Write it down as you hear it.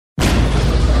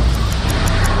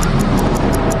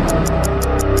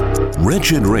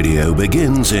Wretched Radio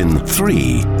begins in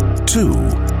 3, 2,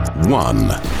 1.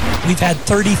 We've had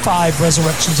 35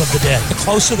 resurrections of the dead. The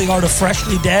closer they are to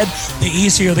freshly dead, the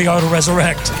easier they are to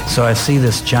resurrect. So I see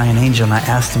this giant angel, and I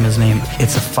asked him his name.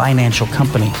 It's a financial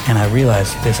company, and I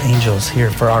realized this angel is here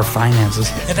for our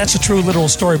finances. And that's a true literal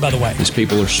story, by the way. These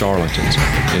people are charlatans,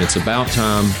 and it's about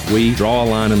time we draw a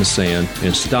line in the sand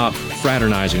and stop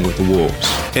fraternizing with the wolves.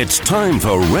 It's time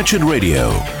for Wretched Radio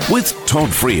with Todd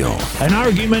Friel. An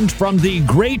argument from the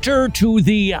greater to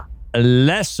the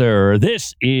lesser.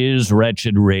 This is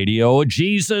Wretched Radio.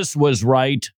 Jesus was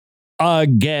right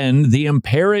again. The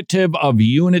imperative of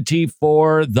unity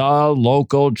for the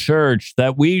local church,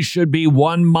 that we should be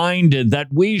one-minded, that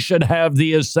we should have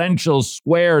the essentials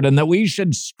squared, and that we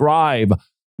should strive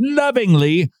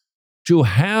lovingly to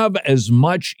have as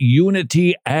much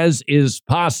unity as is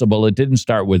possible. It didn't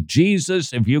start with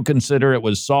Jesus. If you consider it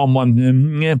was Psalm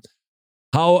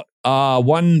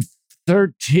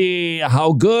 130,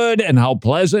 how good and how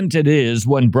pleasant it is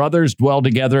when brothers dwell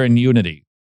together in unity.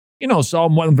 You know,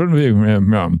 Psalm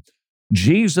 130,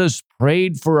 Jesus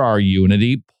prayed for our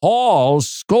unity. Paul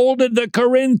scolded the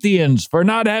Corinthians for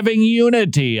not having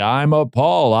unity. I'm of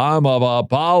Paul, I'm of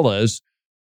Apollos.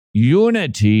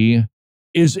 Unity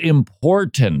is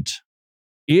important.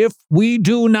 If we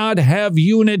do not have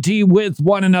unity with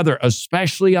one another,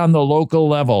 especially on the local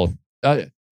level,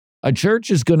 a church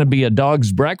is going to be a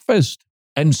dog's breakfast,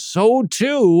 and so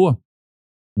too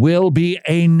will be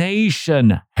a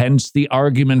nation. Hence the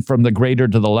argument from the greater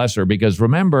to the lesser, because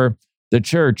remember, the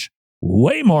church,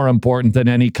 way more important than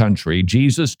any country.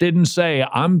 Jesus didn't say,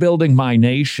 I'm building my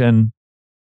nation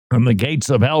and the gates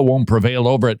of hell won't prevail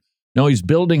over it. No, he's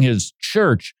building his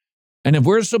church. And if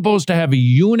we're supposed to have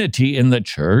unity in the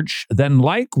church, then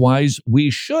likewise,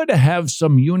 we should have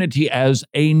some unity as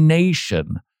a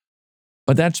nation.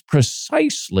 But that's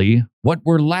precisely what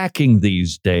we're lacking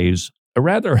these days. A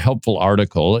rather helpful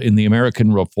article in the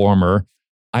American Reformer,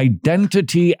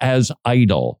 Identity as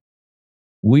Idol.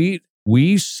 We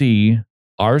see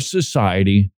our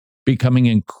society becoming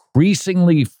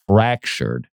increasingly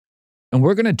fractured. And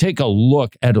we're going to take a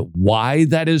look at why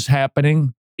that is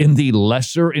happening in the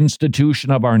lesser institution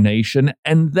of our nation,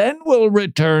 and then we'll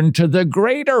return to the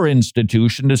greater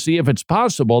institution to see if it's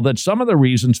possible that some of the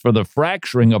reasons for the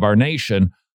fracturing of our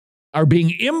nation are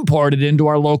being imported into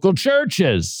our local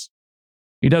churches.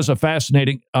 He does a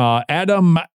fascinating,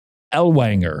 Adam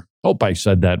Ellwanger, hope I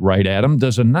said that right, Adam,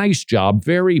 does a nice job,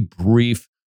 very brief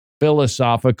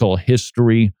philosophical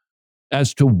history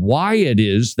as to why it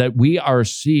is that we are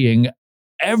seeing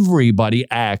everybody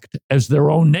act as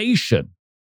their own nation.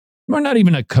 We're not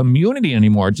even a community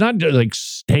anymore. It's not like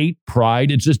state pride.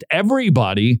 It's just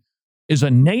everybody is a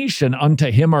nation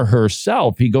unto him or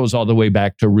herself. He goes all the way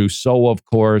back to Rousseau, of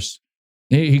course.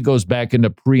 He goes back into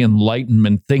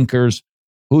pre-Enlightenment thinkers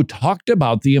who talked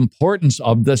about the importance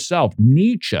of the self.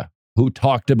 Nietzsche, who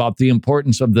talked about the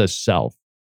importance of the self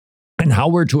and how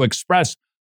we're to express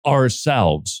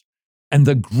ourselves. And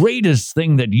the greatest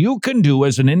thing that you can do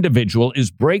as an individual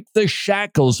is break the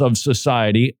shackles of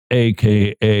society,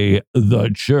 aka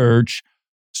the church,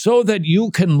 so that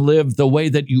you can live the way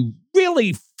that you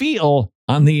really feel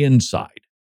on the inside.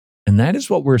 And that is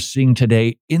what we're seeing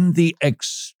today in the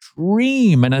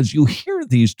extreme. And as you hear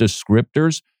these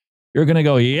descriptors, you're going to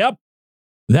go, yep,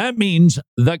 that means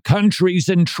the country's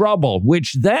in trouble,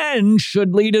 which then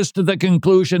should lead us to the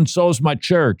conclusion, so's my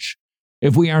church.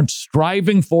 If we aren't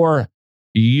striving for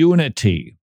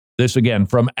unity. This again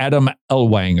from Adam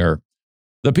Ellwanger.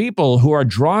 The people who are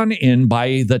drawn in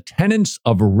by the tenets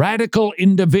of radical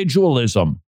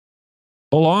individualism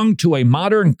belong to a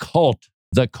modern cult,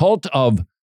 the cult of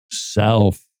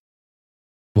self.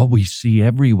 What we see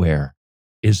everywhere,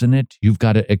 isn't it? You've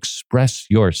got to express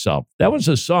yourself. That was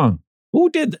a song. Who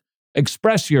did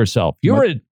Express Yourself?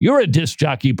 You're a disc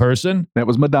jockey person. That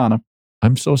was Madonna.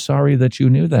 I'm so sorry that you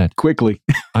knew that. Quickly.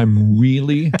 I'm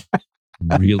really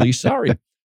sorry.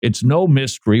 It's no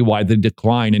mystery why the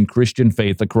decline in Christian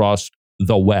faith across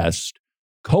the West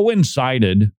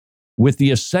coincided with the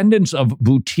ascendance of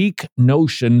boutique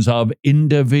notions of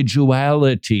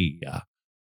individuality.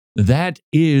 That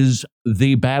is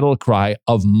the battle cry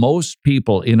of most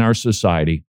people in our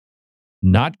society.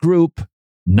 Not group,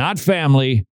 not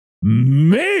family.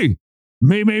 Me.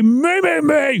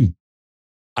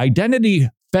 Identity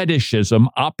fetishism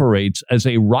operates as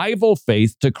a rival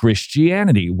faith to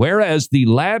Christianity, whereas the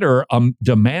latter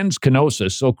demands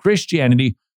kenosis. So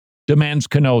Christianity demands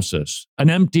kenosis, an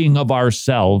emptying of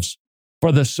ourselves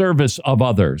for the service of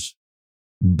others.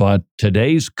 But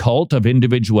today's cult of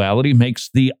individuality makes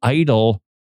the idol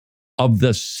of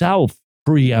the self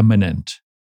preeminent.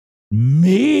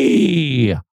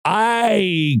 me.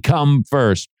 I come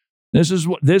first.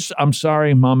 I'm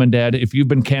sorry, mom and dad, if you've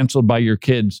been canceled by your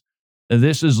kids,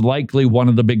 this is likely one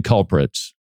of the big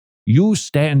culprits. You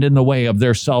stand in the way of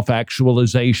their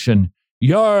self-actualization.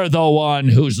 You're the one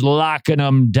who's locking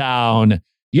them down.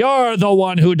 You're the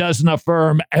one who doesn't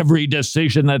affirm every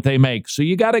decision that they make. So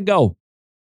you got to go.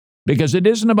 Because it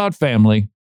isn't about family.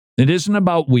 It isn't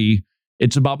about we.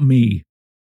 It's about me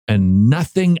and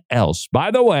nothing else. By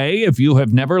the way, if you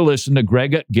have never listened to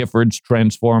Greg Gifford's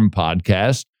Transform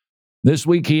podcast, this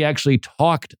week he actually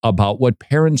talked about what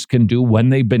parents can do when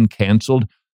they've been canceled.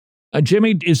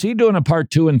 Jimmy, is he doing a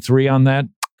part 2 and 3 on that?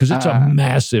 Because it's a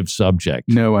massive subject.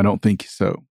 No, I don't think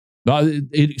so.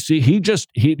 He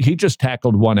just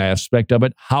tackled one aspect of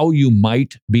it, how you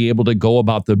might be able to go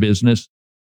about the business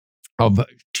of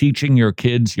teaching your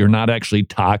kids you're not actually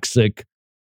toxic,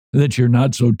 that you're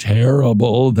not so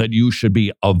terrible, that you should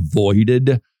be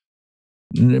avoided.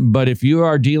 But if you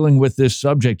are dealing with this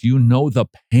subject, you know the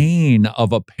pain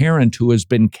of a parent who has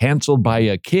been canceled by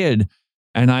a kid.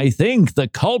 And I think the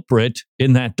culprit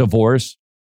in that divorce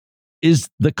is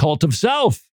the cult of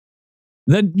self.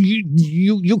 That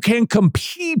you can't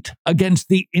compete against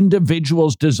the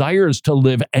individual's desires to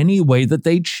live any way that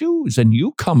they choose. And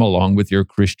you come along with your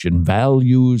Christian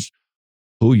values,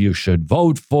 who you should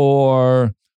vote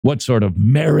for, what sort of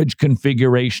marriage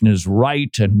configuration is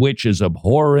right and which is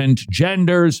abhorrent,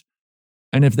 genders.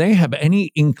 And if they have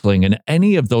any inkling in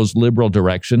any of those liberal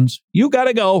directions, you got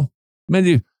to go.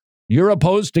 You're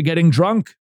opposed to getting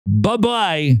drunk?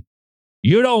 Bye-bye.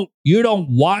 You don't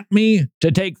want me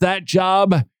to take that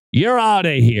job? You're out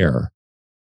of here.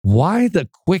 Why the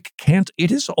quick can't?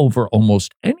 It is over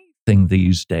almost anything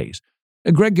these days.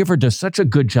 Greg Gifford does such a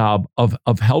good job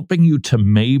of helping you to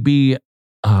maybe,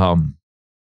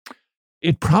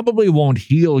 it probably won't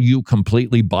heal you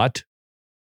completely, but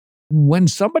when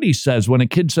a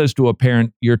kid says to a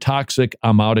parent, you're toxic,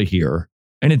 I'm out of here,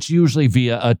 and it's usually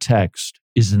via a text,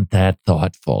 isn't that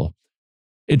thoughtful?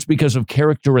 It's because of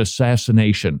character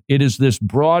assassination. It is this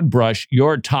broad brush,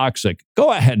 you're toxic.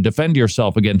 Go ahead, defend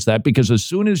yourself against that, because as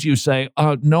soon as you say,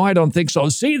 no, I don't think so.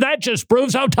 See, that just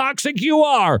proves how toxic you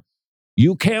are.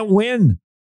 You can't win,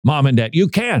 mom and dad. You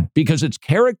can't, because it's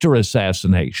character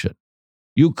assassination.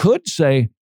 You could say,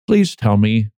 please tell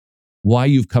me why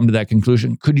you've come to that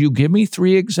conclusion. Could you give me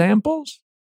 3 examples?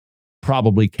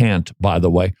 Probably can't, by the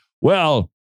way. Well,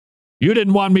 you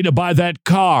didn't want me to buy that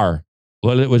car.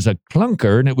 Well, it was a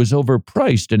clunker and it was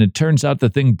overpriced, and it turns out the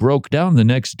thing broke down the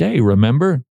next day,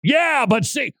 remember? Yeah, but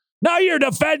see, now you're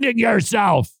defending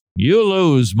yourself. You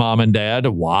lose, mom and dad.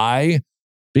 Why?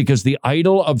 Because the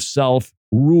idol of self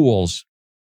rules.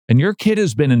 And your kid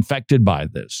has been infected by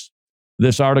this.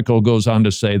 This article goes on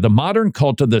to say, the modern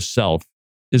cult of the self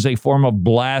is a form of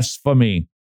blasphemy.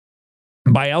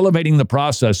 By elevating the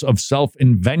process of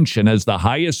self-invention as the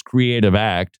highest creative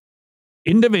act,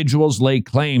 individuals lay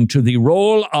claim to the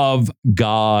role of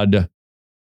God.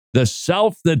 The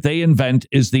self that they invent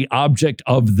is the object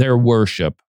of their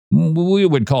worship. We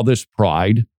would call this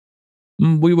pride.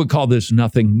 We would call this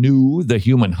nothing new. The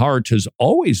human heart has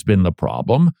always been the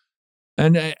problem.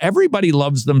 And everybody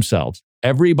loves themselves.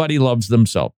 Everybody loves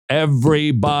themselves.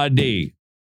 Everybody.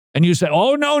 And you say,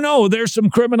 oh, no, there's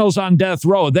some criminals on death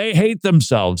row. They hate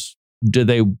themselves. Do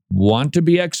they want to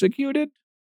be executed?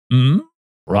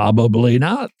 Probably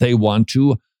not. They want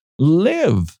to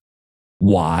live.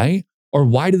 Why? Or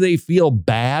why do they feel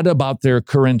bad about their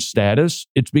current status?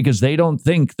 It's because they don't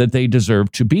think that they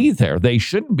deserve to be there. They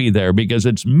shouldn't be there because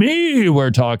it's me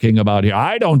we're talking about here.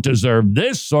 I don't deserve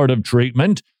this sort of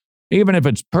treatment, even if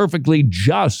it's perfectly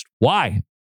just. Why?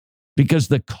 Because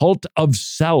the cult of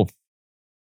self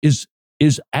is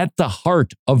at the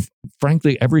heart of,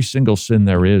 frankly, every single sin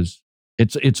there is.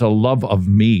 It's a love of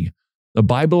me. The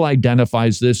Bible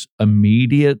identifies this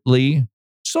immediately.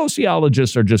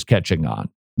 Sociologists are just catching on.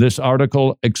 This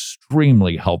article,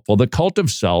 extremely helpful. The cult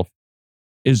of self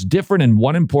is different in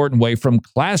one important way from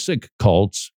classic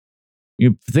cults.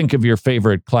 You think of your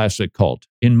favorite classic cult.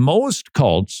 In most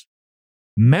cults,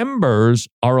 members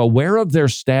are aware of their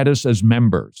status as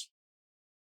members.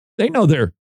 They know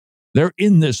they're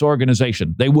in this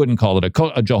organization. They wouldn't call it a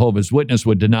cult. A Jehovah's Witness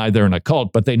would deny they're in a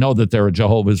cult, but they know that they're a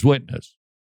Jehovah's Witness.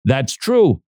 That's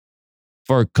true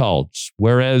for cults,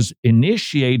 whereas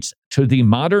initiates to the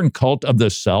modern cult of the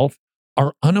self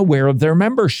are unaware of their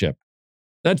membership.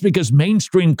 That's because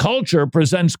mainstream culture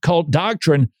presents cult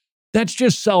doctrine. That's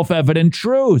just self-evident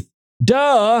truth.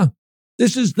 Duh!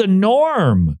 This is the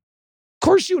norm. Of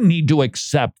course you need to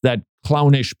accept that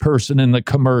clownish person in the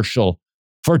commercial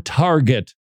for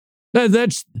Target.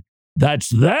 That's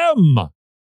them.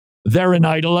 They're an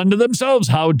idol unto themselves.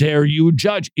 How dare you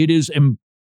judge?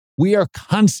 We are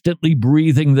constantly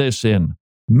breathing this in.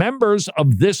 Members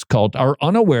of this cult are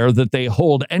unaware that they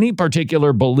hold any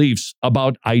particular beliefs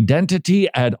about identity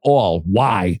at all.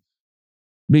 Why?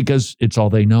 Because it's all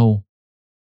they know.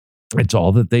 It's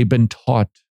all that they've been taught.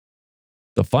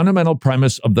 The fundamental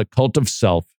premise of the cult of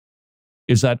self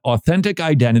is that authentic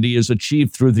identity is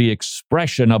achieved through the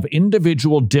expression of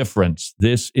individual difference.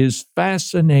 This is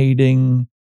fascinating.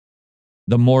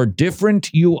 The more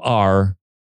different you are,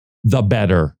 the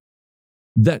better.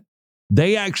 That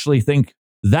they actually think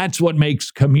that's what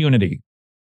makes community.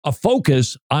 A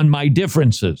focus on my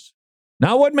differences.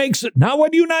 Not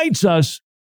what unites us,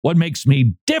 what makes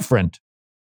me different.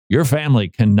 Your family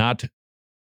cannot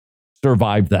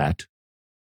survive that.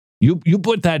 You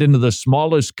put that into the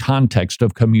smallest context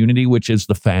of community, which is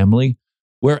the family,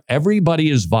 where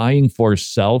everybody is vying for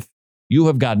self. You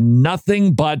have got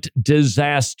nothing but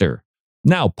disaster.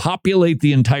 Now, populate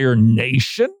the entire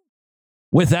nation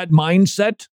with that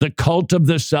mindset, the cult of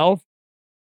the self,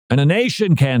 and a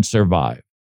nation can't survive.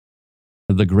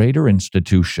 The greater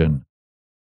institution,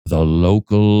 the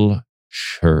local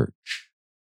church.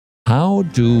 How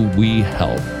do we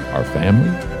help our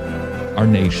family, our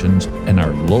nations, and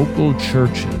our local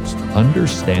churches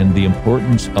understand the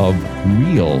importance of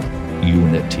real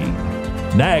unity?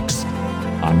 Next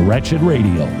on Wretched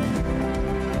Radio.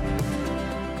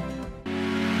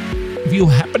 If you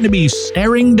happen to be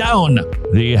staring down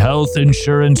the health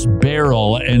insurance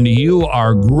barrel and you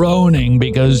are groaning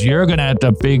because you're going to have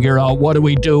to figure out, what do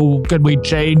we do? Could we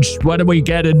change? What do we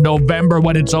get in November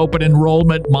when it's open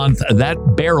enrollment month?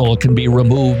 That barrel can be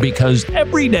removed because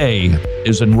every day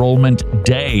is enrollment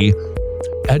day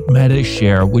at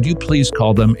Medi-Share. Would you please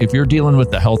call them if you're dealing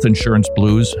with the health insurance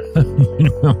blues?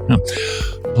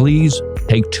 Please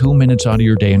take 2 minutes out of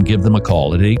your day and give them a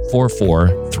call at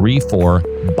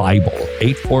 844-34-BIBLE.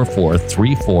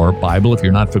 844-34-BIBLE. If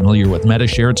you're not familiar with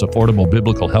Medi-Share, it's affordable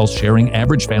biblical health sharing.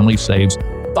 Average family saves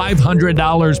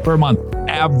 $500 per month.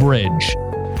 Average.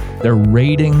 Their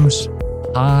ratings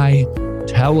high.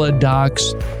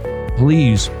 Teledocs.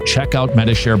 Please check out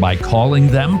Medi-Share by calling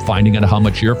them, finding out how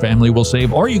much your family will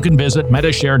save, or you can visit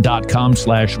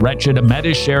Medishare.com/wretched,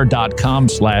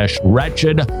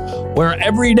 Medishare.com/wretched, where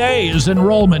every day is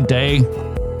enrollment day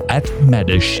at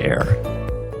Medi-Share.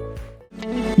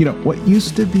 You know, what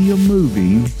used to be a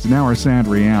movie is now our sad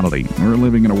reality. We're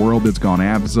living in a world that's gone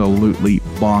absolutely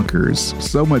bonkers.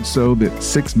 So much so that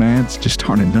 6 mads just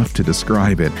aren't enough to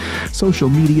describe it. Social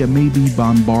media may be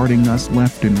bombarding us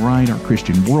left and right. Our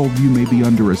Christian worldview may be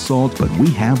under assault, but we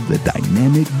have the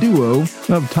dynamic duo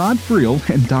of Todd Friel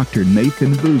and Dr.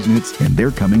 Nathan Busenitz, and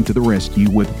they're coming to the rescue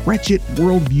with Wretched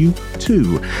Worldview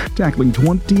 2, tackling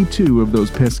 22 of those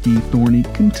pesky, thorny,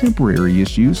 contemporary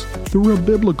issues through a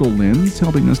biblical lens,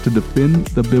 helping us to defend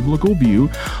the biblical view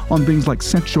on things like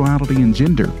sexuality and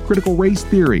gender, critical race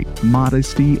theory,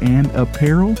 modesty and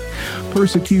apparel,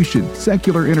 persecution,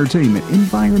 secular entertainment,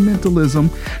 environmentalism,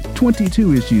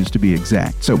 22 issues to be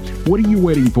exact. So what are you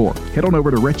waiting for? Head on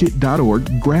over to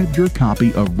wretched.org, grab your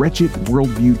copy of Wretched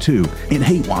Worldview 2. And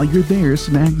hey, while you're there,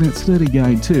 snag that study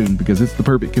guide too, because it's the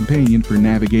perfect companion for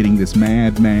navigating this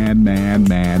mad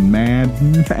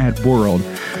world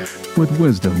with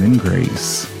wisdom and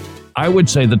grace. I would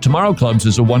say the Tomorrow Clubs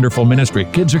is a wonderful ministry.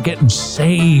 Kids are getting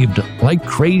saved like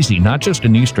crazy, not just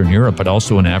in Eastern Europe, but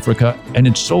also in Africa. And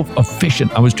it's so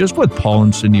efficient. I was just with Paul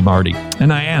and Cindy Marty,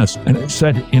 and I asked, and I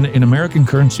said, in American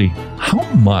currency, how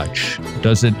much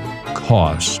does it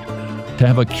cost to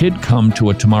have a kid come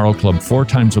to a Tomorrow Club 4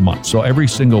 times a month? So every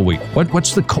single week. What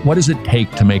does it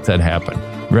take to make that happen?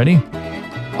 Ready?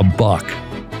 $1.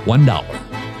 $1.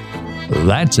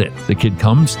 That's it. The kid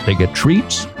comes, they get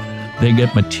treats, they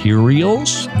get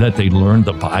materials that they learn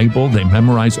the Bible, they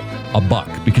memorize.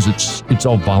 $1 because it's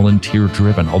all volunteer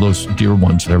driven. All those dear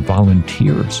ones, they're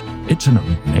volunteers. It's an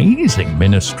amazing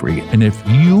ministry. And if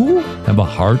you have a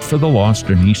heart for the lost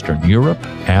in Eastern Europe,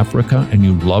 Africa, and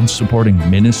you love supporting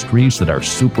ministries that are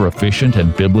super efficient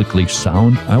and biblically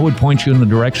sound, I would point you in the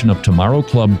direction of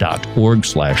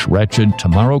tomorrowclub.org/wretched,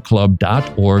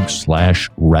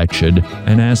 tomorrowclub.org/wretched,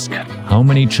 and ask, how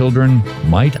many children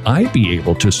might I be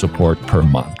able to support per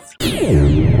month?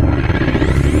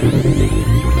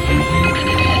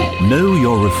 Know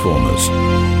your reformers.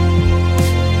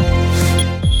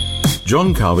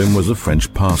 John Calvin was a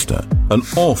French pastor, an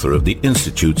author of the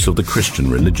Institutes of the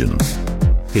Christian Religion.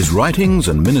 His writings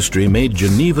and ministry made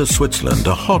Geneva, Switzerland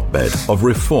a hotbed of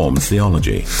Reformed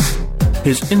theology.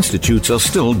 His institutes are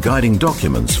still guiding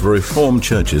documents for Reformed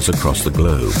churches across the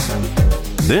globe.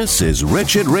 This is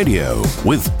Wretched Radio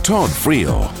with Todd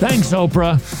Friel. Thanks,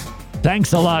 Oprah.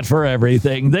 Thanks a lot for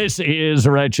everything. This is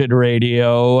Wretched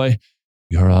Radio,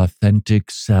 your authentic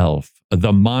self.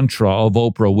 The mantra of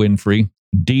Oprah Winfrey,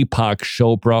 Deepak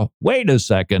Chopra. Wait a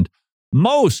second.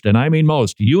 Most, and I mean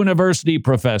most, university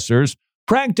professors,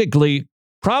 practically,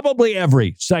 probably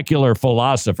every secular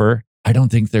philosopher, I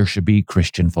don't think there should be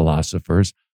Christian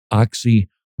philosophers,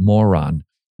 oxymoron.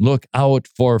 Look out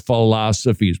for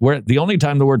philosophies. Where the only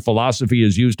time the word philosophy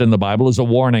is used in the Bible is a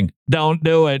warning. Don't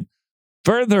do it.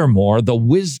 Furthermore, the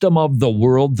wisdom of the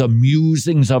world, the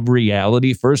musings of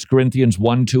reality, 1 Corinthians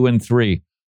 1, 2, and 3,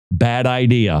 bad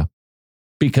idea.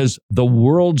 Because the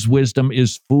world's wisdom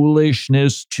is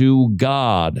foolishness to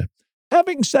God.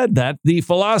 Having said that, the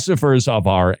philosophers of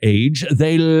our age,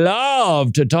 they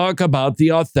love to talk about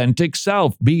the authentic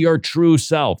self. Be your true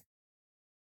self.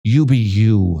 You be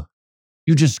you.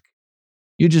 You just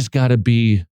got to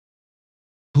be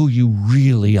who you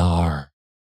really are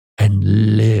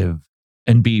and live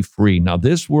and be free. Now,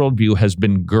 this worldview has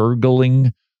been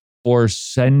gurgling for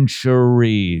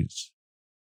centuries.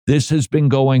 This has been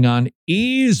going on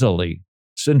easily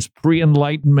since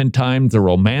pre-Enlightenment time, the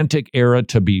Romantic era,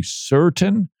 to be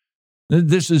certain.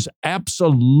 This is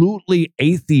absolutely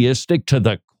atheistic to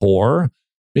the core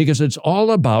because it's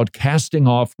all about casting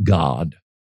off God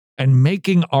and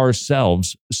making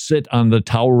ourselves sit on the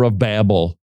Tower of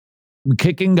Babel,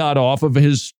 kicking God off of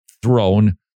his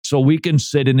throne so we can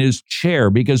sit in his chair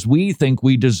because we think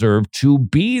we deserve to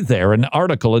be there. An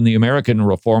article in the American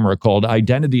Reformer called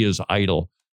Identity is Idol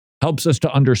helps us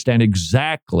to understand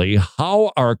exactly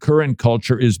how our current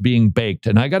culture is being baked.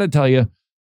 And I got to tell you,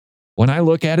 when I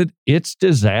look at it, it's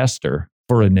disaster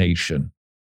for a nation.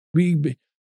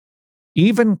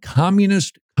 Even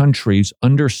communist countries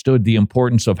understood the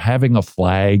importance of having a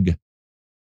flag,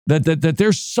 that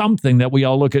there's something that we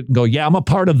all look at and go, yeah, I'm a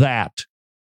part of that.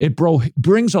 It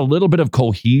brings a little bit of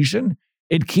cohesion.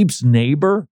 It keeps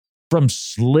neighbor from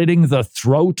slitting the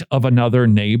throat of another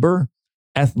neighbor.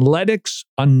 Athletics,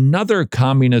 another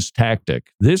communist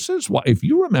tactic. This is why, if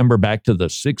you remember back to the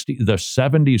 60s, the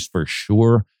 70s for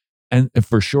sure, and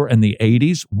the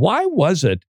 80s, why was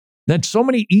it that so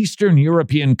many Eastern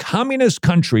European communist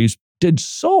countries did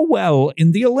so well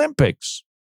in the Olympics?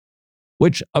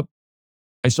 Which I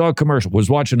saw a commercial,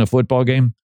 was watching a football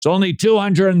game. It's only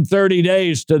 230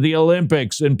 days to the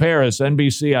Olympics in Paris.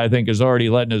 NBC, I think, is already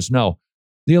letting us know.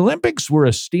 The Olympics were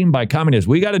esteemed by communists.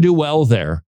 We got to do well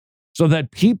there so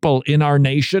that people in our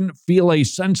nation feel a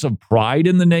sense of pride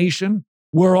in the nation.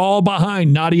 We're all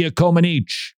behind Nadia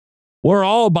Comaneci. We're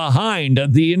all behind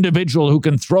the individual who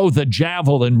can throw the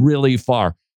javelin really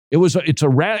far.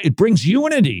 It brings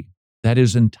unity that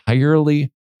is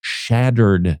entirely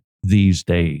shattered these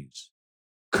days,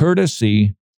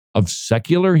 courtesy of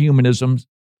secular humanism,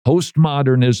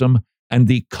 postmodernism, and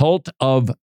the cult of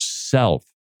self.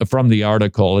 From the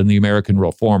article in the American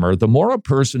Reformer, the more a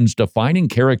person's defining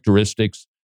characteristics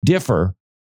differ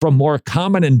from more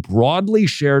common and broadly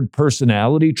shared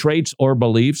personality traits or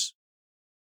beliefs,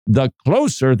 the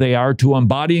closer they are to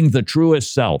embodying the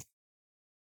truest self.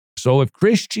 So if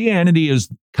Christianity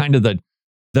is kind of the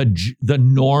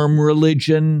norm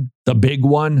religion, the big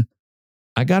one,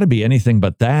 I got to be anything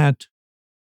but that.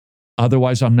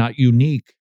 Otherwise, I'm not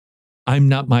unique. I'm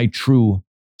not my true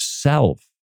self.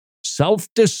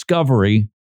 Self-discovery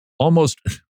almost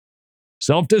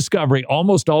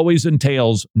always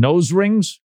entails nose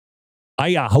rings,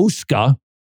 ayahuasca.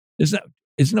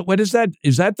 What is that?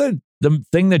 Is that the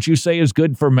thing that you say is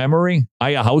good for memory?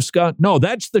 Ayahuasca? No,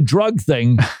 that's the drug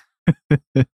thing.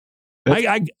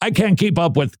 I can't keep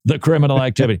up with the criminal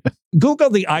activity. Google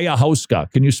the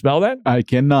ayahuasca. Can you spell that? I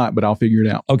cannot, but I'll figure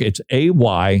it out. Okay, it's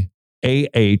AYAHUA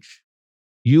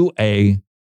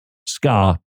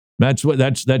ska.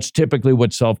 That's typically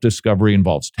what self-discovery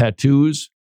involves.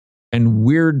 Tattoos and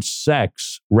weird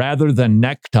sex rather than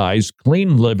neckties,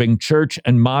 clean living, church,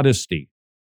 and modesty.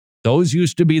 Those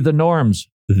used to be the norms.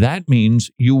 That means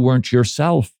you weren't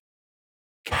yourself.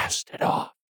 Cast it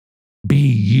off. Be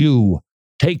you.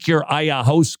 Take your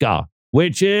ayahuasca,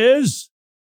 which is?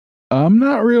 I'm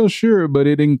not real sure, but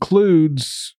it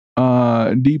includes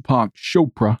Deepak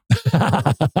Chopra.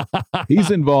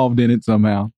 He's involved in it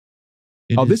somehow.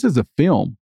 This is a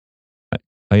film.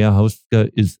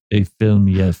 Ayahuasca is a film,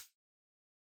 yes.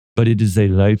 But it is a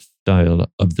lifestyle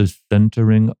of the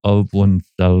centering of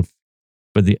oneself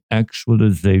for the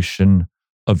actualization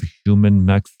of human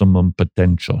maximum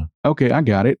potential. Okay, I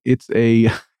got it. It's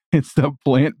a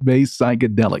plant-based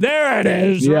psychedelic. There it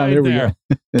is. Yeah, right there we go.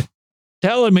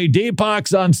 Telling me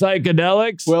Deepak's on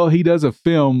psychedelics? Well, he does a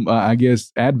film, I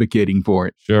guess, advocating for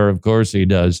it. Sure, of course he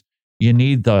does. You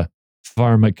need the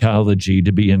pharmacology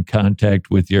to be in contact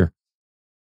with your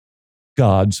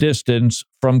God's distance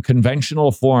from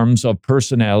conventional forms of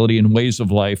personality and ways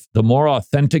of life, the more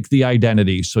authentic the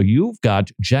identity. So you've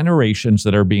got generations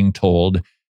that are being told,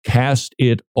 cast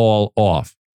it all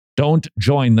off. Don't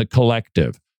join the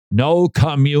collective. No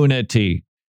community.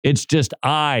 It's just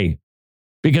I.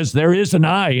 Because there is an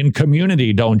I in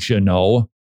community, don't you know?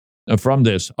 From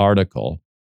this article.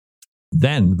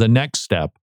 Then the next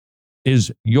step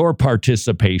is your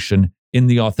participation in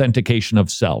the authentication of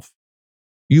self.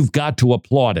 You've got to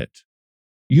applaud it.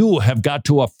 You have got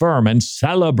to affirm and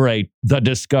celebrate the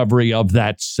discovery of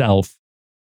that self.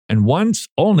 And once,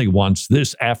 only once,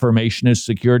 this affirmation is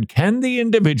secured, can the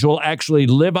individual actually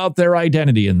live out their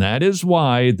identity. And that is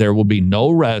why there will be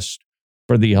no rest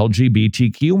for the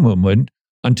LGBTQ movement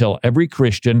until every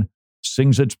Christian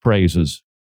sings its praises.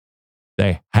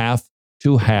 They have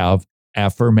to have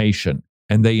affirmation,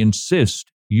 and they insist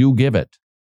you give it.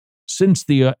 Since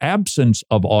the absence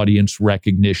of audience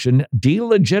recognition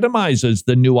delegitimizes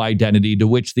the new identity to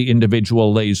which the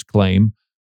individual lays claim,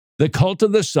 the cult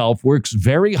of the self works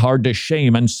very hard to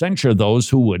shame and censure those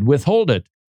who would withhold it.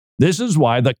 This is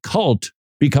why the cult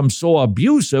becomes so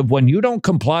abusive when you don't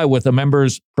comply with a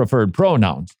member's preferred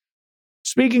pronouns.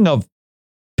 Speaking of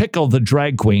Pickle the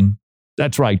drag queen,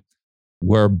 that's right,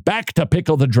 we're back to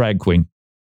Pickle the drag queen.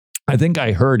 I think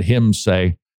I heard him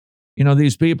say, you know,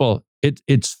 these people,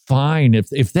 it's fine.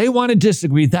 If they want to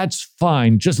disagree, that's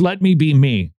fine. Just let me be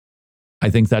me. I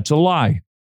think that's a lie.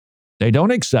 They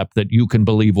don't accept that you can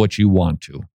believe what you want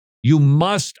to. You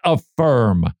must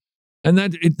affirm. And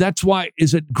that's why,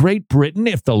 is it Great Britain,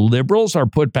 if the liberals are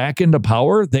put back into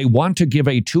power, they want to give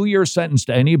a 2-year sentence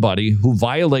to anybody who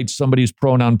violates somebody's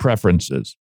pronoun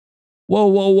preferences. Whoa,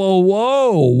 whoa, whoa,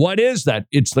 whoa. What is that?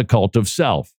 It's the cult of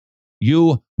self.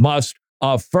 You must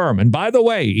affirm. And by the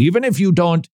way, even if you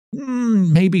don't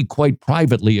maybe quite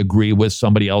privately agree with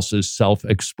somebody else's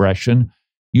self-expression,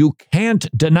 you can't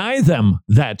deny them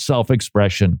that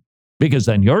self-expression, because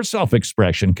then your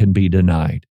self-expression can be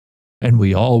denied. And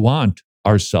we all want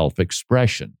our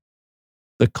self-expression.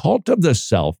 The cult of the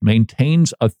self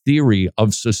maintains a theory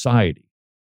of society.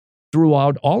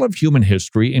 Throughout all of human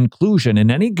history, inclusion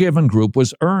in any given group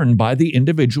was earned by the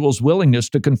individual's willingness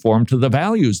to conform to the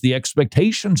values, the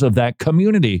expectations of that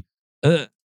community.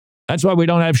 That's why we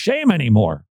don't have shame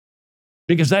anymore,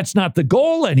 because that's not the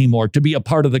goal anymore, to be a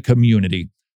part of the community.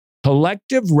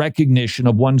 Collective recognition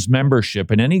of one's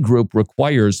membership in any group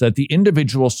requires that the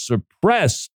individual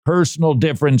suppress personal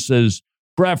differences,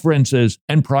 preferences,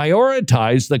 and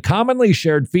prioritize the commonly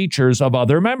shared features of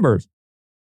other members.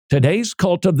 Today's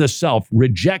cult of the self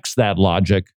rejects that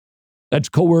logic. That's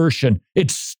coercion.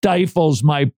 It stifles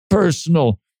my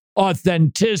personal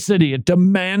authenticity. It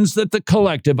demands that the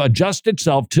collective adjust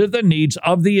itself to the needs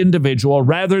of the individual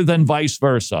rather than vice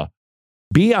versa.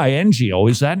 BINGO,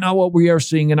 is that not what we are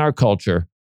seeing in our culture?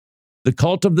 The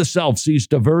cult of the self sees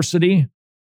diversity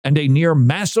and a near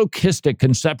masochistic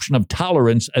conception of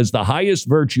tolerance as the highest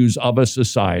virtues of a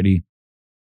society.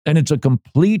 And it's a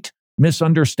complete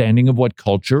misunderstanding of what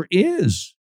culture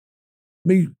is. I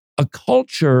mean, a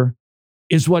culture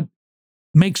is what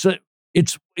makes it,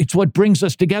 it's what brings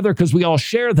us together, because we all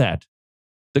share that.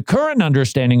 The current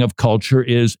understanding of culture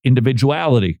is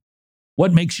individuality.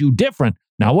 What makes you different?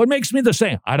 Now, what makes me the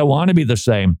same? I don't want to be the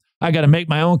same. I got to make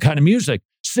my own kind of music,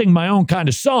 sing my own kind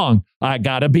of song. I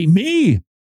got to be me.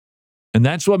 And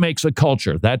that's what makes a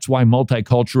culture. That's why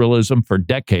multiculturalism for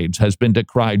decades has been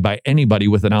decried by anybody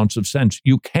with an ounce of sense.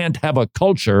 You can't have a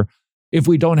culture if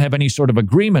we don't have any sort of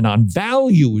agreement on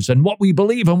values and what we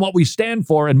believe and what we stand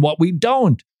for and what we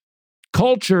don't.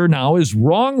 Culture now is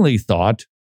wrongly thought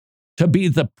to be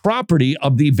the property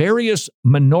of the various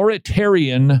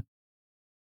minoritarian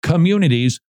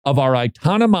communities of our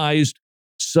autonomized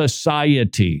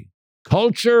society.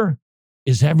 Culture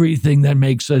is everything that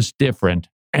makes us different.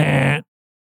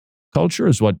 Culture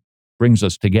is what brings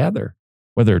us together,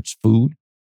 whether it's food,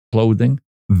 clothing,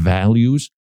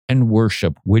 values, and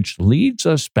worship, which leads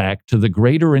us back to the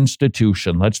greater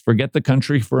institution. Let's forget the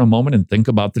country for a moment and think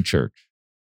about the church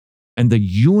and the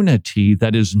unity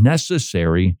that is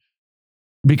necessary,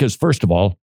 because first of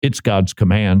all, it's God's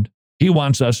command. He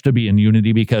wants us to be in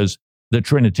unity because the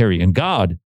Trinitarian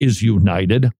God is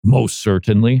united, most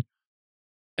certainly,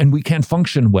 and we can't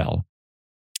function well.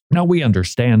 Now, we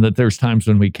understand that there's times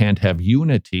when we can't have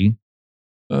unity.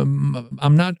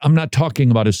 I'm not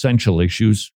talking about essential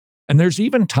issues. And there's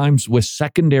even times with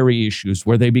secondary issues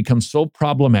where they become so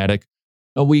problematic,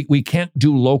 we can't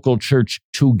do local church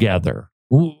together.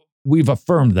 We've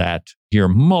affirmed that here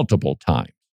multiple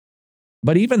times.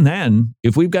 But even then,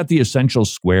 if we've got the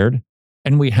essentials squared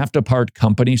and we have to part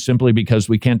company simply because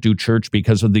we can't do church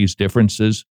because of these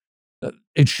differences,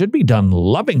 It should be done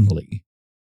lovingly.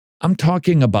 I'm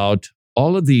talking about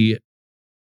all of the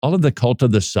cult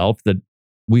of the self that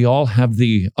we all have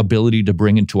the ability to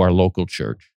bring into our local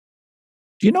church.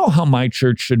 Do you know how my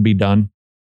church should be done?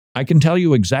 I can tell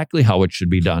you exactly how it should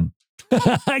be done.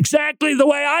 Exactly the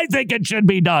way I think it should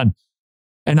be done.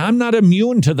 And I'm not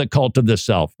immune to the cult of the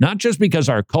self, not just because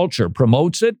our culture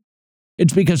promotes it.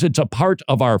 It's because it's a part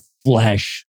of our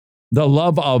flesh, the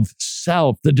love of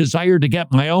self, the desire to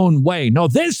get my own way. No,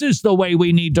 this is the way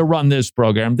we need to run this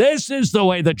program. This is the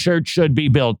way the church should be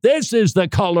built. This is the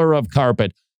color of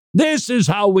carpet. This is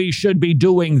how we should be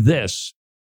doing this.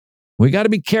 We got to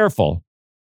be careful,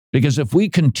 because if we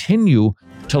continue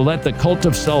to let the cult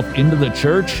of self into the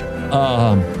church,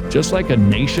 just like a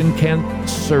nation can't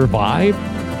survive,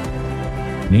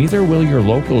 neither will your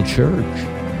local church.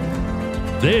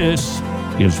 This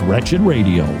is Wretched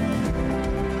Radio.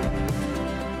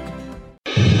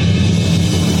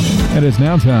 And it's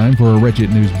now time for a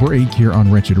Wretched News Break here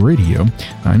on Wretched Radio.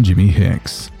 I'm Jimmy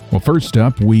Hicks. Well, first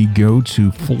up, we go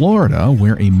to Florida,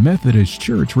 where a Methodist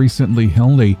church recently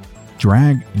held a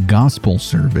drag gospel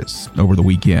service over the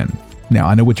weekend. Now,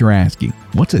 I know what you're asking.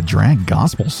 What's a drag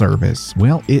gospel service?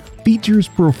 Well, it features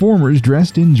performers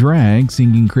dressed in drag,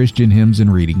 singing Christian hymns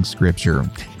and reading scripture.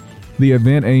 The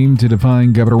event aimed to defy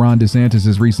Governor Ron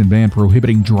DeSantis' recent ban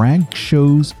prohibiting drag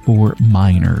shows for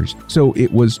minors. So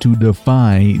it was to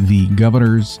defy the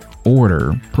governor's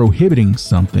order prohibiting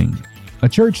something. A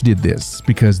church did this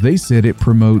because they said it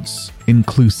promotes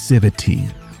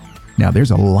inclusivity. Now,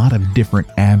 there's a lot of different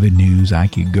avenues I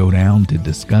could go down to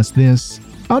discuss this.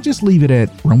 I'll just leave it at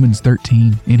Romans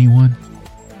 13. Anyone?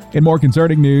 In more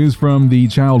concerning news from the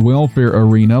child welfare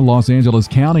arena, Los Angeles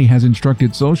County has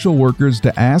instructed social workers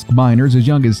to ask minors as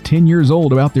young as 10 years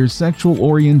old about their sexual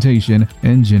orientation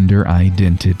and gender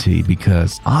identity,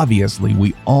 because obviously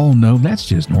we all know that's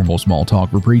just normal small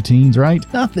talk for preteens, right?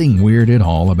 Nothing weird at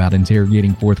all about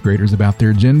interrogating fourth graders about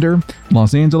their gender.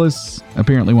 Los Angeles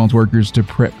apparently wants workers to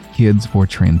prep kids for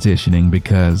transitioning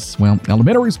because, well,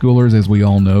 elementary schoolers, as we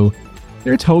all know,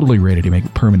 they're totally ready to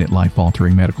make permanent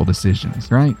life-altering medical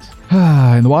decisions, right?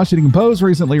 And the Washington Post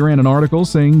recently ran an article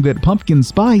saying that pumpkin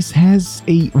spice has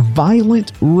a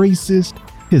violent racist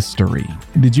history.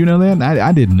 Did you know that?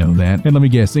 I didn't know that. And let me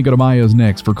guess, Cinco de Mayo's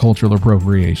next for cultural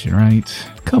appropriation, right?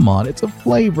 Come on, it's a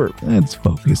flavor. Let's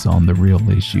focus on the real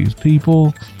issues,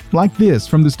 people. Like this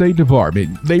from the State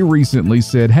Department. They recently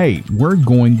said, hey, we're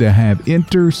going to have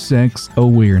Intersex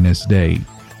Awareness Day.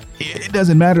 It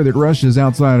doesn't matter that Russia's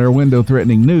outside our window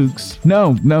threatening nukes.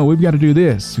 No, we've got to do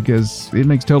this because it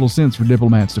makes total sense for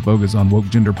diplomats to focus on woke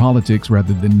gender politics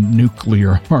rather than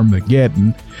nuclear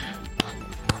Armageddon.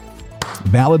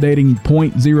 Validating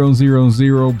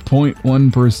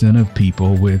 0.000.1% of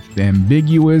people with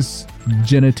ambiguous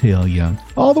genitalia.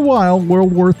 All the while,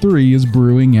 World War III is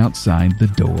brewing outside the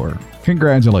door.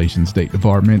 Congratulations, State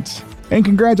Department. And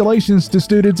congratulations to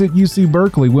students at UC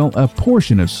Berkeley. Well, a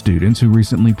portion of students who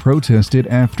recently protested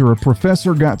after a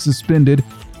professor got suspended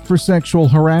for sexual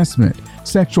harassment.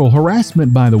 Sexual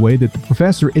harassment, by the way, that the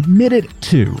professor admitted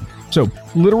to. So,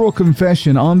 literal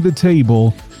confession on the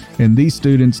table, and these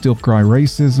students still cry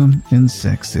racism and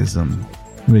sexism.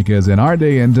 Because in our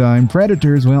day and time,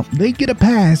 predators, well, they get a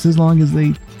pass as long as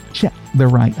they check the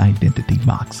right identity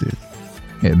boxes.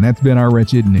 And that's been our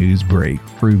Wretched News Break,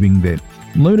 proving that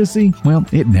lunacy, well,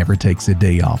 it never takes a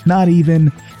day off, not even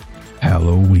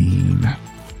Halloween.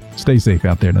 Stay safe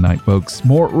out there tonight, folks.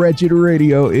 More Wretched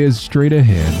Radio is straight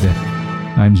ahead.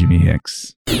 I'm Jimmy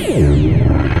Hicks.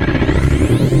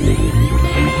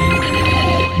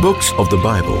 Books of the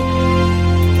Bible.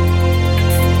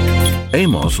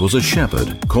 Amos was a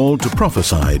shepherd called to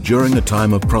prophesy during a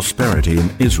time of prosperity in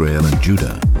Israel and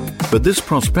Judah. But this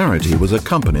prosperity was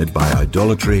accompanied by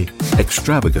idolatry,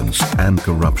 extravagance, and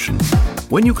corruption.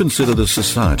 When you consider the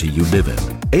society you live in,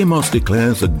 Amos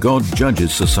declares that God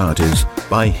judges societies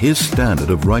by his standard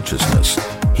of righteousness.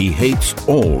 He hates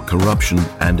all corruption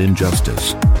and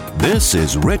injustice. This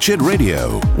is Wretched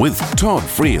Radio with Todd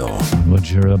Friel. What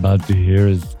you're about to hear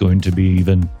is going to be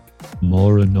even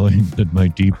more annoying than my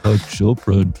Deepak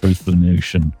Chopra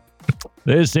impersonation.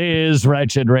 This is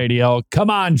Wretched Radio. Come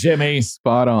on, Jimmy.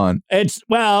 Spot on. I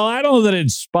don't know that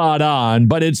it's spot on,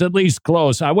 but it's at least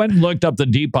close. I went and looked up the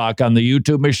Deepak on the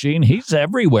YouTube machine. He's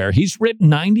everywhere. He's written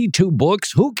 92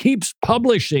 books. Who keeps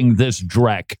publishing this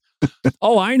dreck?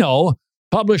 Oh, I know.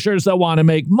 Publishers that want to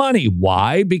make money.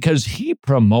 Why? Because he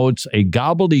promotes a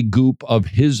gobbledygook of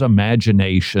his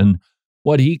imagination,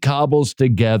 what he cobbles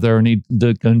together, and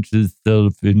the conscious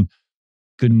self in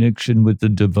connection with the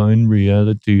divine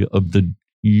reality of the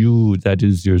you that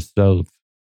is yourself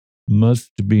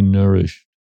must be nourished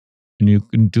And you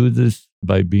can do this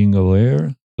by being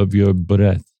aware of your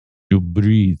breath. You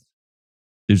breathe.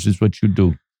 This is what you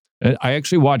do. I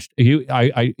actually watched.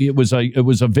 It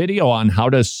was a video on how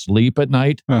to sleep at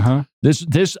night.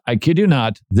 This I kid you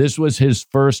not. This was his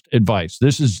first advice.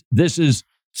 This is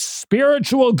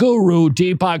spiritual guru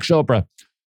Deepak Chopra.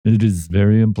 It is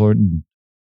very important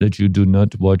that you do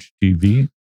not watch TV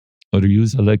or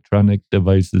use electronic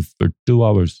devices for 2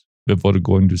 hours before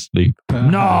going to sleep.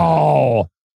 No.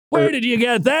 Where did you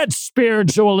get that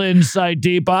spiritual insight,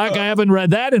 Deepak? I haven't read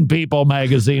that in People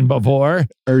magazine before.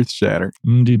 Earth shatter.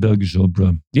 Deepak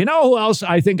Chopra. You know who else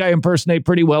I think I impersonate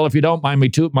pretty well, if you don't mind me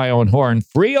toot my own horn?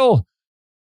 Friel.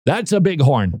 That's a big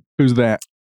horn. Who's that?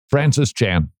 Francis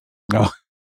Chan. Oh.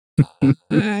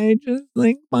 I just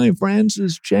think my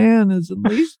Francis Chan is at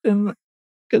least in...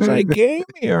 Because I came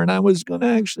here and I was going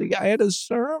to I had a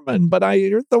sermon, but I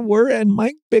heard the word, and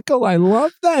Mike Bickle, I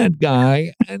love that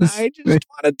guy. And I just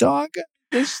want to talk.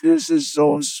 This is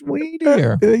so sweet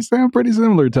here. They sound pretty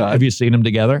similar, Todd. Have you seen them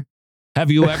together? Have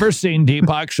you ever seen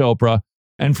Deepak Chopra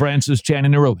and Francis Chan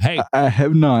in a room? Hey, I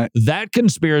have not. That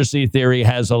conspiracy theory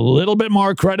has a little bit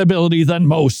more credibility than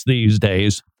most these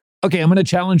days. Okay, I'm going to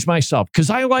challenge myself because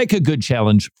I like a good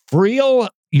challenge. Friel,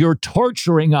 you're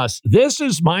torturing us. This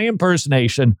is my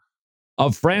impersonation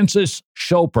of Francis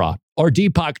Chopra, or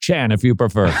Deepak Chan, if you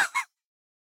prefer.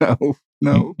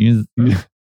 No. You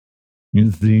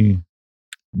see,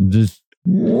 this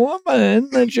woman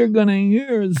that you're going to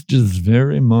hear is just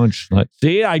very much like...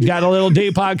 See, I got a little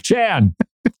Deepak Chan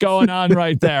going on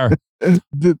right there.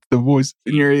 The voice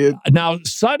in your head. Now,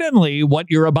 suddenly, what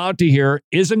you're about to hear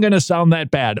isn't going to sound that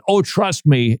bad. Oh, trust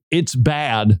me, it's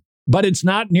bad. But it's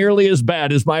not nearly as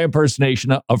bad as my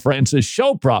impersonation of Francis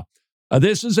Chopra.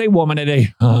 This is a woman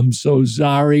at I'm so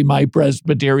sorry, my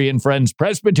Presbyterian friends,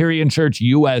 Presbyterian Church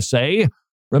USA.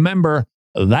 Remember,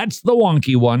 that's the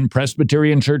wonky one,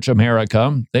 Presbyterian Church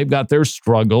America. They've got their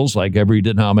struggles like every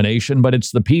denomination, but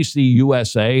it's the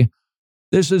PCUSA.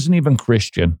 This isn't even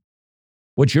Christian.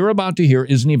 What you're about to hear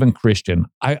isn't even Christian.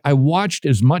 I watched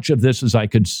as much of this as I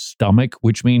could stomach,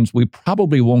 which means we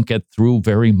probably won't get through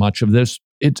very much of this.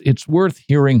 It's worth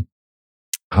hearing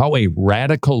how a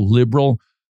radical liberal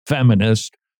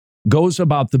feminist goes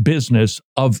about the business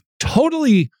of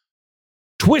totally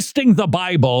twisting the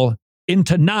Bible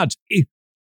into knots.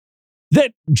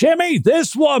 That, Jimmy,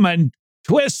 this woman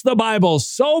twists the Bible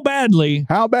so badly.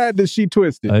 How bad does she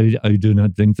twist it? I do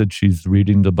not think that she's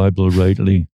reading the Bible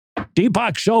rightly.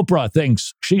 Deepak Chopra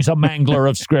thinks she's a mangler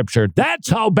of scripture. That's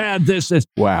how bad this is.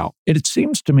 Wow. It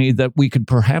seems to me that we could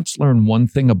perhaps learn one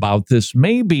thing about this.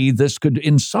 Maybe this could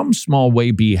in some small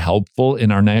way be helpful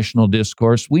in our national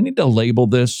discourse. We need to label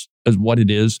this as what it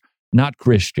is, not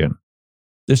Christian.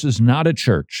 This is not a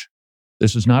church.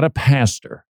 This is not a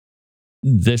pastor.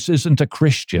 This isn't a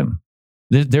Christian.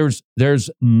 There's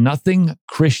nothing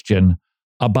Christian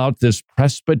about this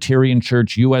Presbyterian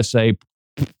Church USA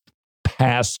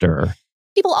pastor.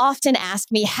 People often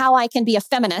ask me how I can be a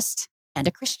feminist and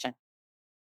a Christian.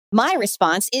 My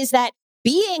response is that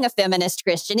being a feminist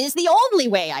Christian is the only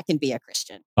way I can be a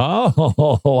Christian.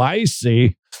 Oh, I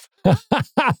see.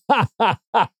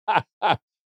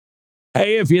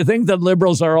 Hey, if you think that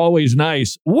liberals are always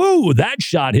nice, woo, that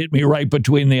shot hit me right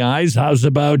between the eyes. How's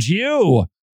about you?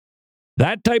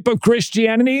 That type of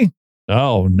Christianity?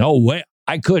 Oh, no way.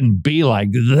 I couldn't be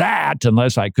like that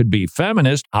unless I could be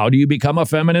feminist. How do you become a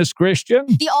feminist Christian?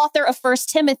 The author of 1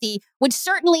 Timothy would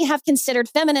certainly have considered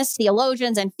feminist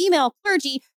theologians and female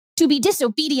clergy to be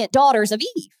disobedient daughters of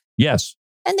Eve. Yes.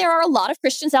 And there are a lot of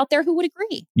Christians out there who would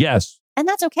agree. Yes. And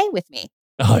that's okay with me.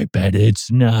 I bet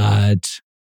it's not.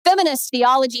 Feminist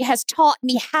theology has taught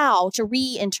me how to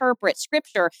reinterpret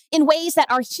scripture in ways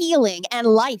that are healing and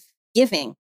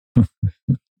life-giving.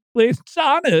 It's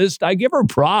honest. I give her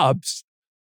props.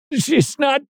 She's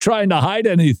not trying to hide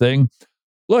anything.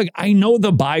 Look, I know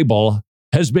the Bible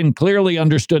has been clearly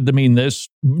understood to mean this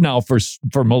now for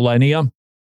millennia.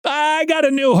 I got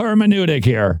a new hermeneutic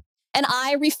here. And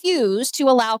I refuse to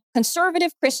allow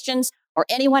conservative Christians or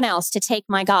anyone else to take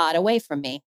my God away from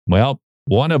me. Well,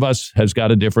 one of us has got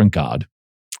a different God.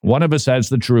 One of us has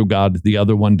the true God. The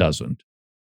other one doesn't.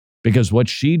 Because what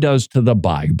she does to the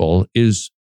Bible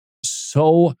is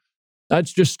so,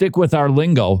 let's just stick with our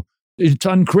lingo. It's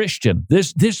unchristian.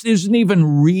 This isn't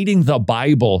even reading the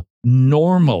Bible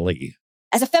normally.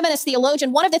 As a feminist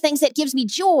theologian, one of the things that gives me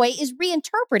joy is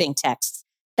reinterpreting texts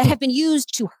that have been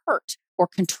used to hurt or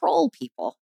control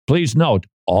people. Please note,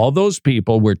 all those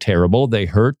people were terrible. They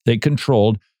hurt, they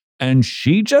controlled. And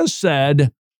she just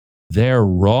said, they're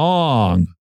wrong.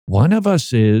 One of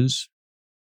us is.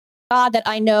 God that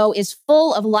I know is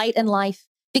full of light and life,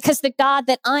 Because the God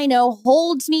that I know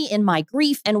holds me in my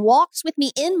grief and walks with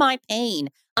me in my pain.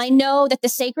 I know that the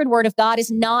sacred word of God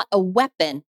is not a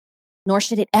weapon, nor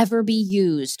should it ever be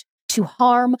used to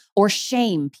harm or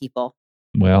shame people.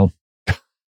 Well,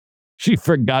 she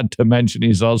forgot to mention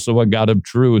he's also a God of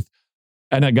truth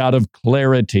and a God of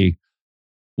clarity.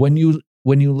 When you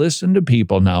listen to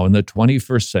people now in the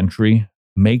 21st century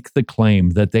make the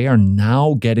claim that they are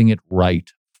now getting it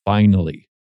right, finally,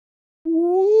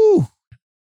 woo,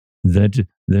 that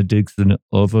takes an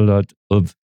awful lot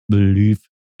of belief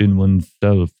in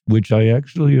oneself, which I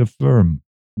actually affirm.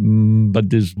 But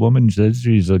this woman says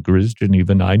she's a Christian.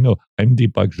 Even I know. I'm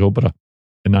Deepak Chopra,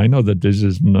 and I know that this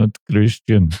is not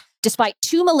Christian. Despite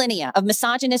 2 millennia of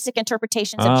misogynistic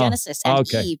interpretations of Genesis and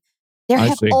Eve, there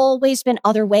have see. always been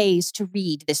other ways to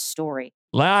read this story.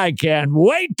 I can't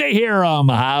wait to hear them.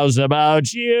 How's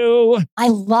about you? I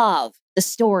love the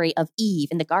story of Eve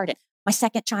in the garden. My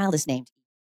second child is named Eve.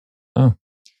 Oh.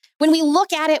 When we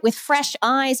look at it with fresh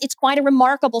eyes, it's quite a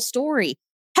remarkable story.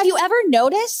 Have you ever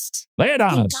noticed Lay it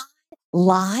on that us. God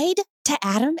lied to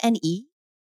Adam and Eve?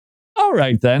 All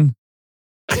right, then.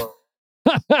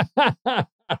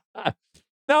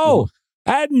 No,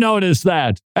 hadn't noticed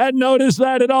that. Hadn't noticed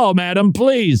that at all, madam.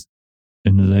 Please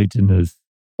enlighten us.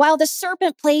 While the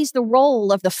serpent plays the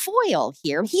role of the foil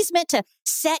here, he's meant to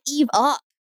set Eve up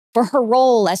for her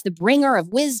role as the bringer of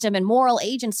wisdom and moral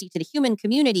agency to the human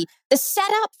community. The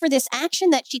setup for this action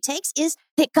that she takes is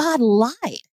that God lied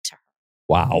to her.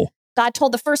 Wow. God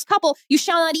told the first couple, "You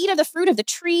shall not eat of the fruit of the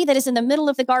tree that is in the middle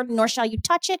of the garden, nor shall you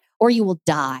touch it, or you will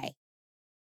die."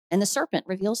 And the serpent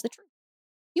reveals the truth.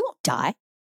 You won't die.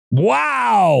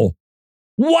 Wow.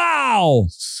 Wow.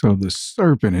 So the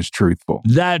serpent is truthful.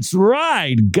 That's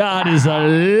right. God is a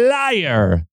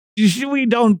liar. We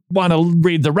don't want to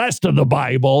read the rest of the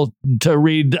Bible to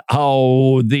read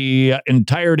how the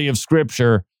entirety of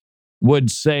Scripture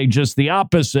would say just the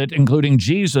opposite, including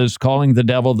Jesus calling the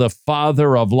devil the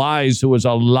father of lies, who was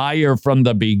a liar from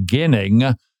the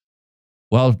beginning.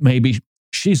 Well, maybe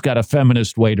she's got a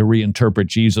feminist way to reinterpret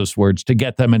Jesus' words to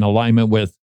get them in alignment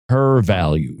with her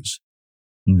values.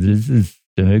 This is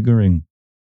staggering.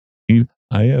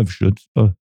 I have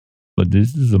chutzpah, but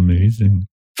this is amazing.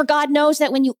 For God knows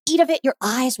that when you eat of it, your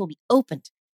eyes will be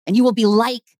opened, and you will be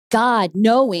like God,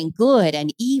 knowing good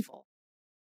and evil.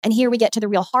 And here we get to the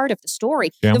real heart of the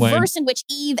story, Can't the wait. verse in which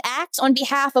Eve acts on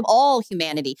behalf of all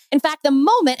humanity. In fact, the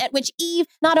moment at which Eve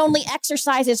not only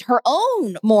exercises her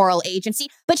own moral agency,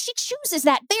 but she chooses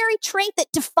that very trait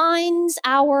that defines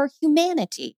our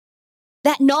humanity.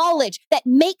 That knowledge that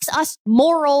makes us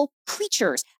moral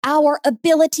creatures, our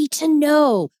ability to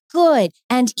know good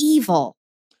and evil.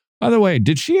 By the way,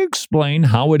 did she explain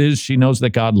how it is she knows that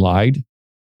God lied?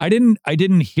 I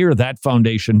didn't hear that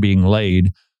foundation being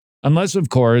laid, unless, of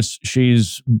course,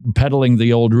 she's peddling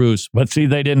the old ruse. But see,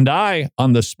 they didn't die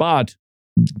on the spot.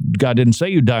 God didn't say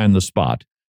you die on the spot.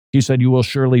 He said you will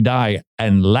surely die.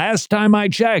 And last time I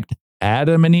checked,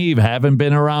 Adam and Eve haven't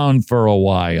been around for a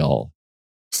while.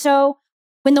 So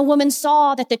when the woman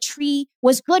saw that the tree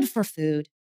was good for food,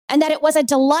 and that it was a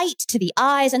delight to the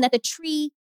eyes, and that the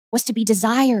tree was to be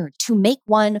desired to make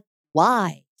one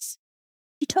wise,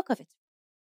 she took of it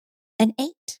and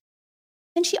ate.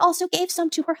 Then she also gave some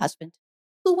to her husband,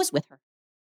 who was with her,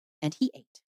 and he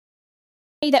ate.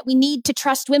 That we need to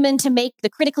trust women to make the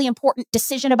critically important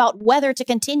decision about whether to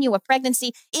continue a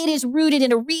pregnancy. It is rooted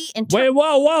in a Wait,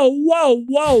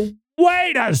 whoa.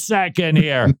 Wait a second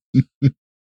here.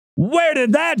 Where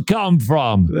did that come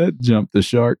from? That jumped the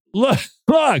shark. Look,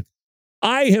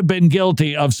 I have been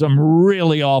guilty of some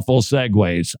really awful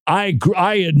segues. I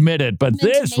admit it, but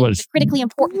this was the critically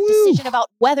important decision about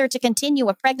whether to continue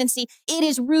a pregnancy. It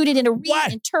is rooted in a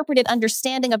reinterpreted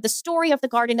understanding of the story of the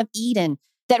Garden of Eden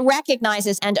that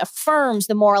recognizes and affirms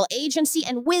the moral agency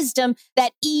and wisdom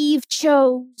that Eve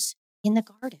chose in the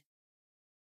garden.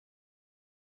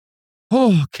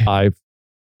 Okay.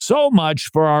 So much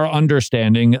for our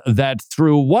understanding that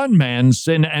through one man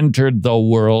sin entered the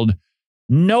world.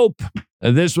 Nope.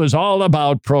 This was all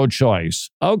about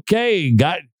pro-choice. Okay,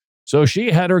 so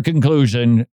she had her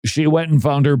conclusion. She went and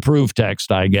found her proof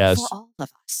text, I guess. For all of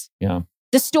us. Yeah.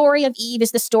 The story of Eve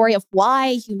is the story of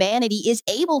why humanity is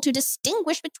able to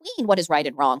distinguish between what is right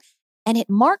and wrong. And it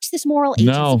marks this moral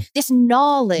agency, this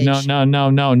knowledge.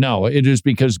 No. It is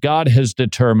because God has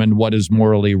determined what is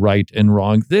morally right and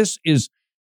wrong. This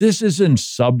isn't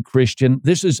sub-Christian.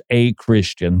 This is a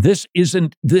Christian. This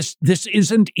isn't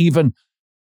even.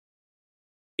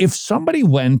 If somebody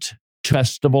went to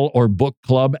festival or book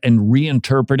club and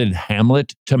reinterpreted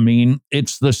Hamlet to mean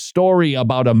it's the story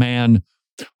about a man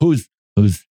whose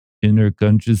inner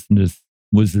consciousness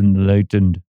was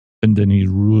enlightened, and then he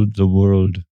ruled the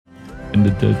world. And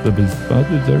the death of his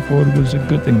father, therefore, was a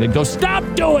good thing. They'd go, stop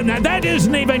doing that. That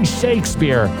isn't even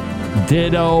Shakespeare.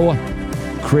 Ditto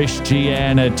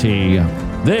Christianity.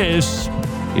 This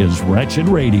is Wretched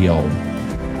Radio.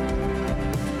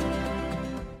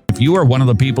 If you are one of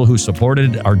the people who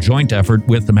supported our joint effort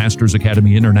with the Masters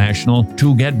Academy International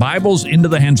to get Bibles into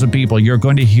the hands of people, you're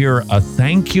going to hear a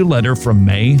thank you letter from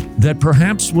May that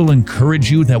perhaps will encourage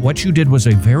you that what you did was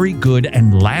a very good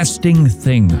and lasting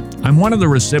thing. I'm one of the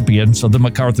recipients of the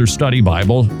MacArthur Study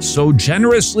Bible, so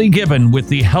generously given with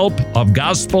the help of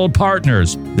gospel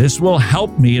partners. This will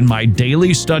help me in my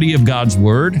daily study of God's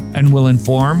Word and will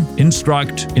inform,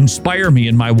 instruct, inspire me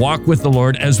in my walk with the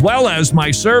Lord, as well as my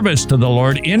service to the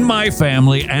Lord in my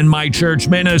family and my church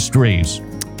ministries.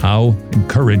 How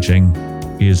encouraging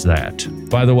is that?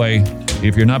 By the way,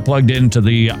 if you're not plugged into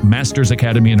the Masters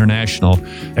Academy International,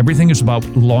 everything is about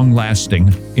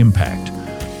long-lasting impact.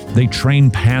 They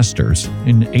train pastors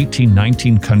in 18,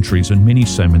 19 countries and mini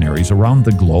seminaries around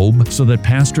the globe so that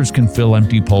pastors can fill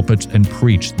empty pulpits and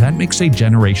preach. That makes a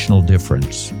generational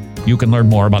difference. You can learn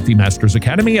more about the Masters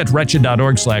Academy at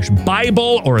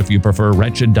wretched.org/Bible, or if you prefer,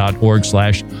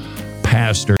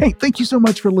 wretched.org/pastor. Hey, thank you so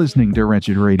much for listening to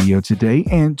Wretched Radio today,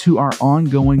 and to our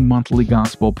ongoing monthly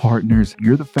gospel partners.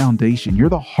 You're the foundation. You're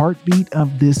the heartbeat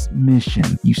of this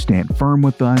mission. You stand firm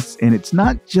with us, and it's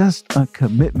not just a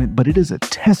commitment, but it is a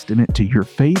testament to your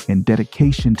faith and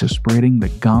dedication to spreading the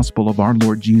gospel of our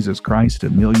Lord Jesus Christ to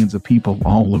millions of people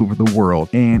all over the world.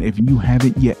 And if you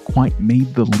haven't yet quite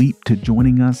made the leap to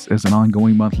joining us as an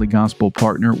ongoing monthly gospel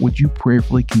partner, would you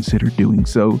prayerfully consider doing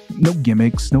so? No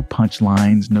gimmicks, no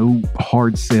punchlines, no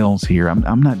hard sales here.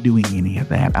 I'm not doing any of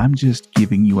that. I'm just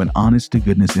giving you an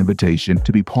honest-to-goodness invitation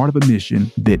to be part of a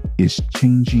mission that is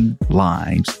changing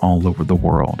lives all over the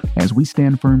world. As we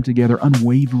stand firm together,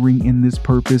 unwavering in this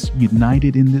purpose,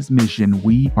 united in this mission,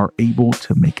 we are able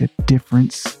to make a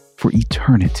difference for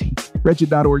eternity.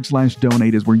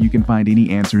 Wretched.org/donate is where you can find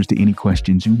any answers to any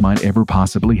questions you might ever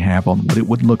possibly have on what it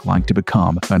would look like to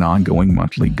become an ongoing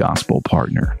monthly gospel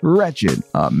partner. Wretched,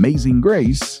 amazing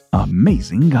grace,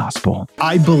 amazing gospel.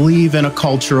 I believe in a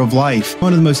culture of life.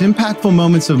 One of the most impactful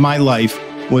moments of my life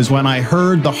was when I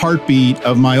heard the heartbeat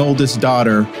of my oldest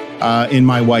daughter in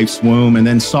my wife's womb, and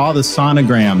then saw the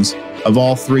sonograms of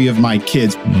all three of my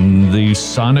kids. The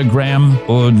sonogram,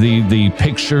 or the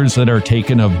pictures that are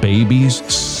taken of babies,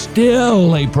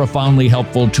 still a profoundly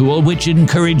helpful tool, which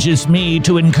encourages me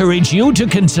to encourage you to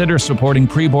consider supporting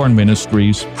Preborn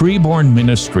Ministries. Preborn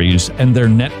Ministries and their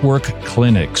network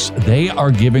clinics. They are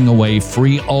giving away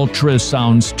free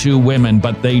ultrasounds to women,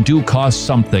 but they do cost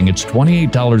something. It's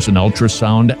 $28 an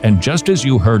ultrasound, and just as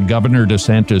you heard Governor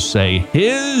DeSantis say,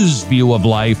 his view of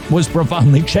life was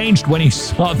profoundly changed when he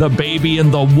saw the baby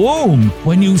in the womb.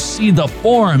 When you see the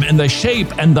form and the shape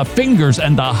and the fingers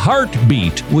and the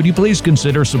heartbeat, would you please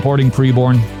consider supporting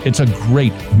Preborn? It's a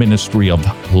great ministry of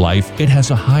life. It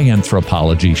has a high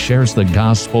anthropology, shares the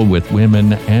gospel with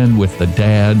women and with the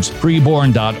dads.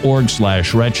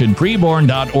 Preborn.org/wretched.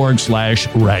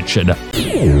 Preborn.org/wretched.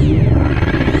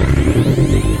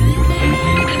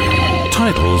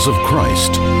 Titles of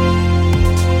Christ.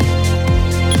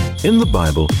 In the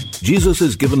Bible, Jesus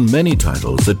is given many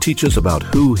titles that teach us about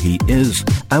who he is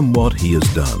and what he has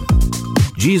done.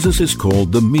 Jesus is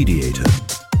called the Mediator.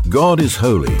 God is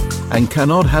holy and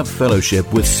cannot have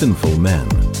fellowship with sinful men.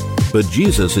 But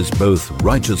Jesus is both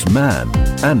righteous man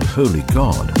and holy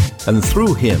God, and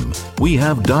through him we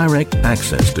have direct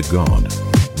access to God.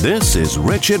 This is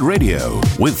Wretched Radio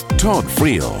with Todd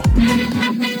Friel.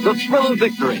 The thrill of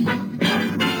victory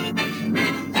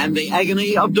and the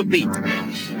agony of defeat.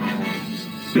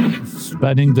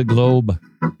 Spanning the globe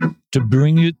to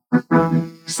bring you...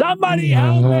 Somebody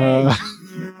help me!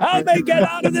 Help me get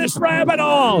out of this rabbit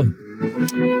hole!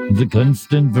 The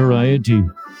constant variety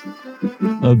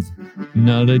of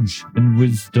knowledge and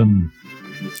wisdom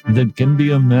that can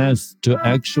be amassed to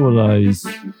actualize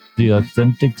the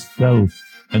authentic self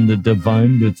and the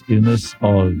divine within us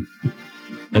all.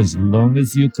 As long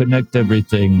as you connect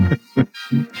everything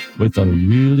with a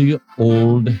really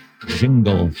old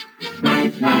jingle.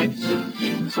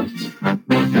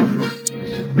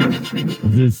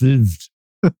 This is...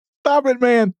 Stop it,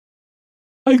 man.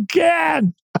 I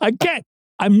can't.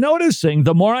 I'm noticing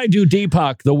the more I do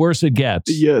Deepak, the worse it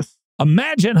gets. Yes.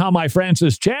 Imagine how my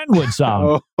Francis Chan would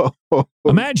sound.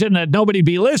 Imagine that nobody'd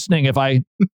be listening if I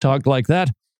talked like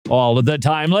that all of the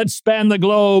time. Let's span the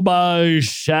globe,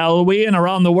 shall we? And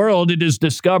around the world, it is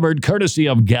discovered, courtesy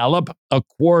of Gallup, a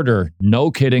quarter,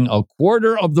 no kidding, a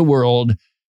quarter of the world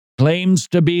claims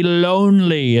to be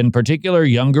lonely, in particular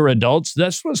younger adults.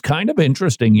 This was kind of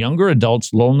interesting. Younger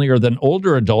adults lonelier than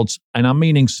older adults, and I'm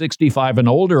meaning 65 and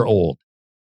older old.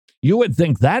 You would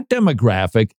think that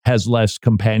demographic has less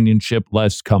companionship,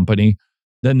 less company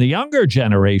than the younger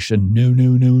generation.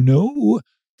 No.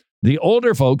 The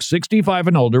older folks, 65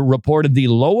 and older, reported the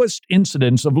lowest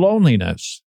incidence of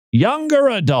loneliness. Younger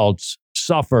adults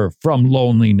suffer from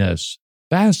loneliness.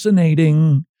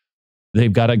 Fascinating.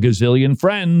 They've got a gazillion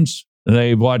friends.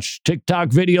 They've watched TikTok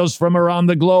videos from around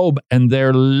the globe, and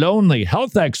they're lonely.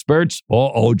 Health experts,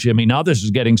 Jimmy, now this is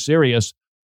getting serious.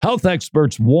 Health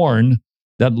experts warn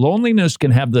that loneliness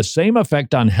can have the same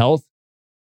effect on health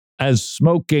as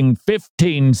smoking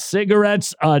 15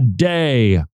 cigarettes a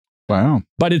day. Wow.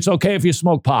 But it's okay if you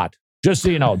smoke pot. Just so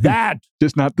you know,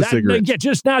 just not the cigarettes. Yeah,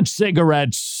 just not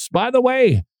cigarettes. By the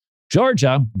way,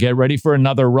 Georgia, get ready for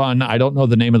another run. I don't know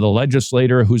the name of the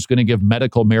legislator who's going to give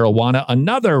medical marijuana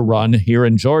another run here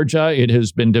in Georgia. It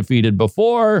has been defeated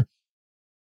before.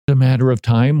 It's a matter of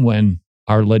time when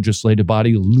our legislative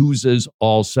body loses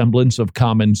all semblance of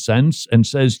common sense and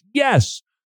says, yes,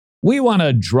 we want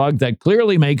a drug that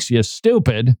clearly makes you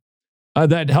stupid,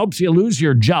 that helps you lose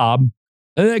your job,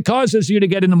 that causes you to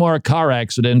get into more car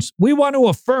accidents. We want to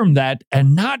affirm that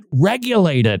and not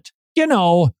regulate it. You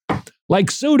know, like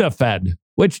Sudafed,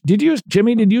 which did you see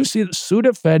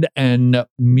Sudafed and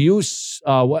Muse?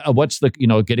 What's the,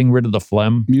 getting rid of the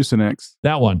phlegm? Mucinex.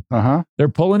 That one. Uh-huh. They're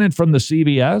pulling it from the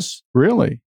CVS.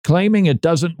 Really? Claiming it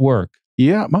doesn't work.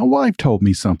 Yeah, my wife told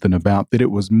me something about that.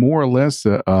 It was more or less,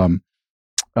 what's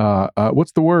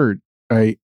the word?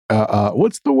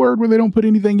 What's the word where they don't put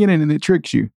anything in it and it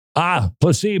tricks you?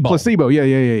 Placebo. Placebo, yeah.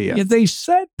 Yeah, they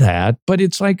said that, but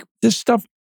it's like this stuff,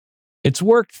 it's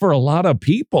worked for a lot of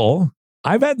people.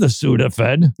 I've had the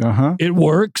Sudafed. Uh-huh. It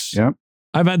works. Yep.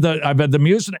 I've had the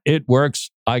music. It works.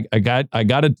 I got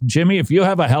it. Jimmy, if you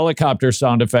have a helicopter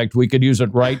sound effect, we could use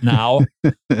it right now.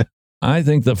 I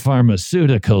think the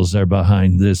pharmaceuticals are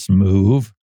behind this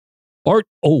move.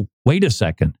 Wait a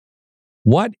second.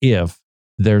 What if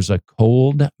there's a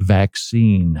cold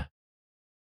vaccine?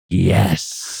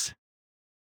 Yes.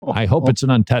 I hope it's an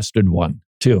untested one,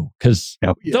 too, because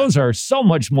those are so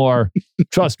much more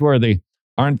trustworthy,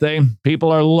 aren't they?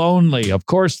 People are lonely. Of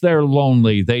course, they're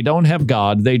lonely. They don't have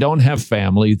God. They don't have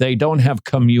family. They don't have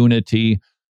community.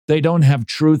 They don't have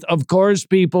truth. Of course,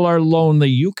 people are lonely.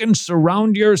 You can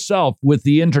surround yourself with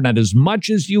the internet as much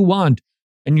as you want,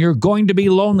 and you're going to be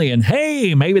lonely. And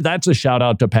hey, maybe that's a shout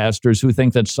out to pastors who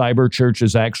think that cyber church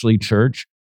is actually church.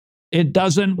 It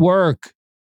doesn't work.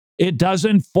 It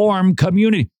doesn't form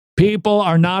community. People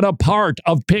are not a part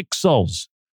of pixels.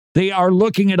 They are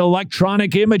looking at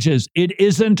electronic images. It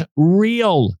isn't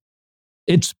real.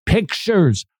 It's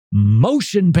pictures,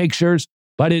 motion pictures,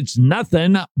 but it's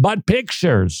nothing but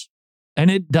pictures.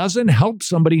 And it doesn't help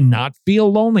somebody not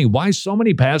feel lonely. Why so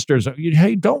many pastors are,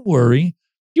 hey, don't worry.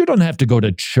 You don't have to go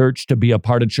to church to be a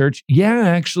part of church. Yeah,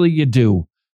 actually you do.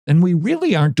 And we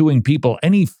really aren't doing people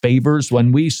any favors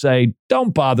when we say,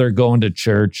 don't bother going to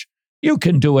church. You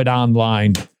can do it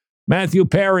online. Matthew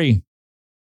Perry,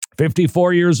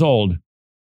 54 years old.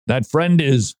 That friend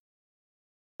is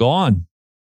gone.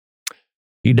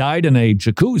 He died in a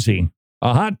jacuzzi,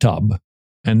 a hot tub.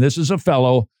 And this is a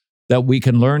fellow that we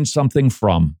can learn something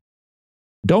from.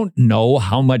 Don't know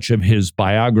how much of his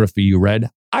biography you read.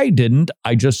 I didn't.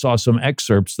 I just saw some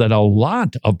excerpts that a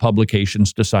lot of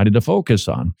publications decided to focus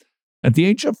on. At the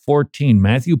age of 14,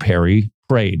 Matthew Perry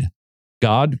prayed,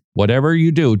 God, whatever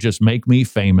you do, just make me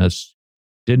famous.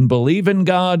 Didn't believe in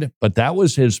God, but that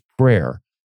was his prayer.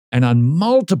 And on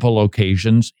multiple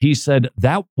occasions, he said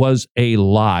that was a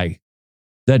lie,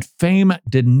 that fame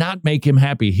did not make him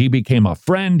happy. He became a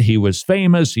friend. He was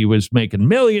famous. He was making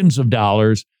millions of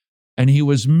dollars, and he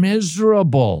was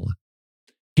miserable.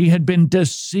 He had been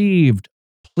deceived.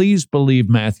 Please believe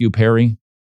Matthew Perry.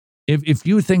 If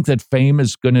you think that fame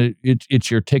is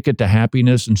it's your ticket to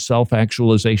happiness and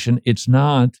self-actualization, it's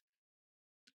not.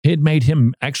 It made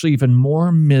him actually even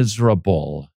more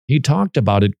miserable. He talked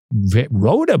about it,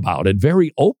 wrote about it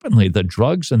very openly, the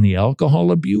drugs and the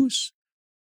alcohol abuse.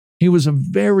 He was a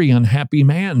very unhappy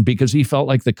man because he felt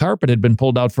like the carpet had been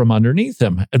pulled out from underneath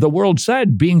him. The world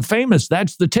said, being famous,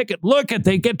 that's the ticket. Look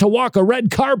they get to walk a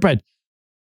red carpet.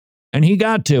 And he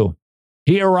got to.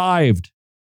 He arrived.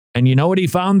 And you know what he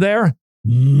found there?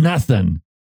 Nothing.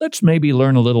 Let's maybe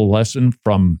learn a little lesson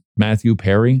from Matthew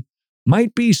Perry.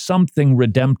 Might be something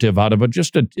redemptive out of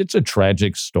it's a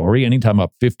tragic story. Anytime a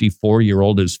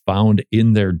 54-year-old is found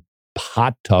in their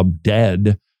hot tub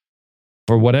dead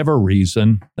for whatever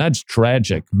reason, that's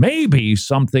tragic. Maybe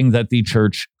something that the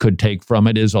church could take from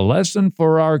it is a lesson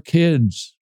for our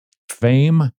kids.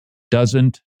 Fame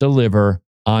doesn't deliver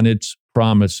on its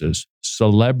promises.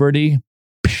 Celebrity,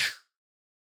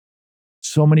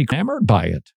 so many enamored by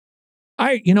it.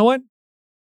 You know what?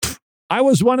 I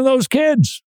was one of those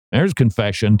kids. There's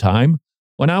confession time.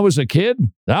 When I was a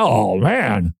kid, oh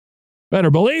man, better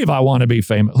believe I want to be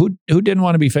famous. Who didn't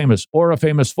want to be famous, or a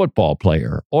famous football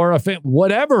player, or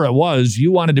whatever it was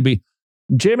you wanted to be?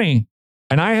 Jimmy,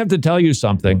 and I have to tell you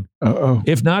something.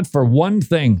 If not for one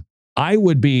thing, I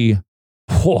would be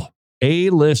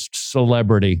A-list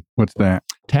celebrity. What's that?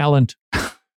 Talent.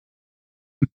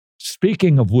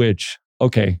 Speaking of which,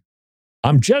 okay,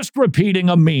 I'm just repeating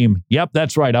a meme. Yep,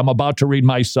 that's right. I'm about to read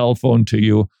my cell phone to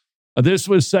you. This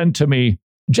was sent to me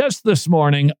just this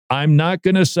morning. I'm not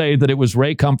going to say that it was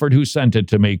Ray Comfort who sent it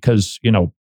to me because,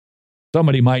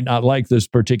 somebody might not like this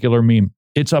particular meme.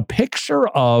 It's a picture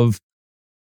of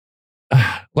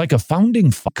like a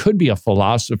could be a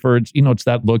philosopher. It's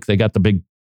that look. They got the big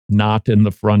knot in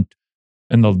the front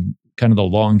and the kind of the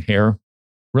long hair.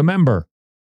 Remember,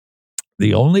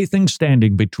 the only thing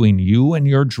standing between you and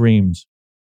your dreams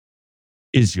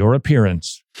is your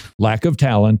appearance, lack of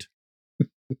talent,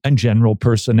 and general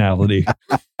personality.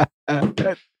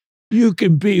 You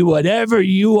can be whatever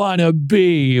you want to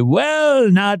be. Well,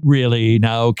 not really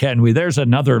now, can we? There's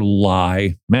another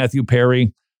lie. Matthew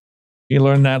Perry, he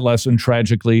learned that lesson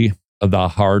tragically the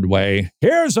hard way.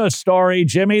 Here's a story,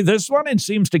 Jimmy. This one, it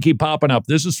seems to keep popping up.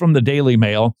 This is from the Daily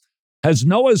Mail. Has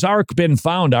Noah's Ark been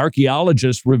found?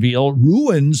 Archaeologists reveal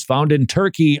ruins found in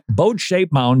Turkey,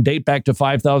 boat-shaped mound date back to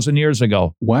 5,000 years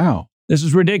ago. Wow. This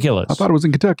is ridiculous. I thought it was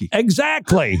in Kentucky.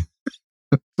 Exactly.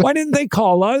 Why didn't they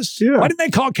call us? Yeah. Why didn't they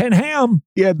call Ken Ham?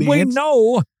 Yeah, we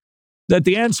know that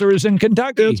the answer is in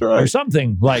Kentucky. That's right. Or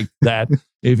something like that.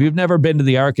 If you've never been to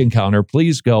the Ark Encounter,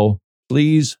 please go.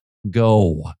 Please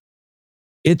go.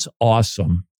 It's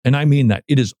awesome. And I mean that.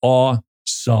 It is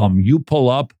awesome. You pull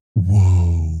up,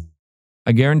 whoa.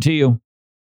 I guarantee you,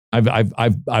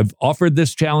 I've offered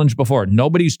this challenge before.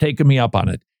 Nobody's taken me up on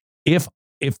it. If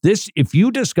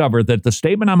you discover that the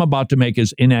statement I'm about to make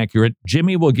is inaccurate,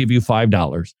 Jimmy will give you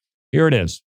 $5. Here it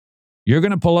is. You're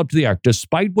going to pull up to the Ark.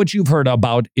 Despite what you've heard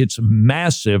about its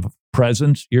massive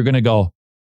presence, you're going to go,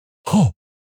 oh,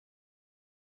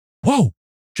 whoa,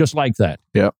 just like that.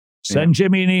 Yep. Send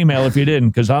Jimmy an email if you didn't,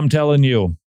 because I'm telling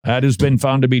you, that has been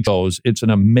found to be true. It's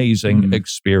an amazing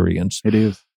experience. It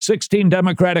is. 16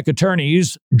 Democratic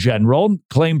attorneys general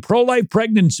claim pro-life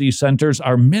pregnancy centers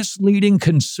are misleading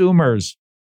consumers.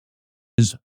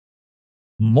 Is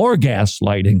more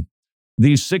gaslighting.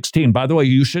 These 16, by the way,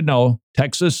 you should know,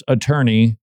 Texas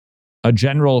Attorney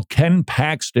General Ken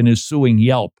Paxton is suing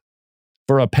Yelp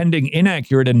for appending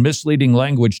inaccurate and misleading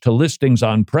language to listings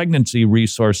on pregnancy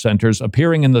resource centers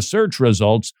appearing in the search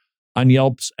results on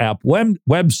Yelp's app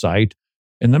website.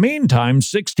 In the meantime,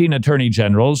 16 attorney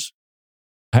generals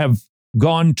have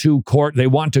gone to court. They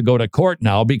want to go to court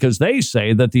now because they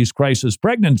say that these crisis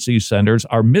pregnancy centers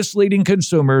are misleading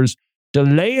consumers,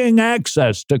 delaying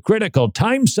access to critical,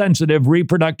 time-sensitive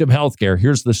reproductive health care.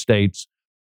 Here's the states.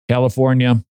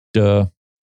 California,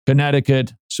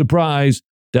 Connecticut, surprise,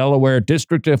 Delaware,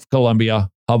 District of Columbia,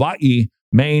 Hawaii,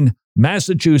 Maine,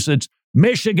 Massachusetts,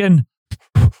 Michigan,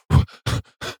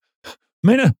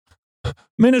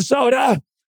 Minnesota,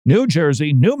 New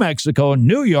Jersey, New Mexico,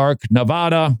 New York,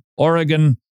 Nevada,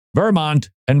 Oregon, Vermont,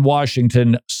 and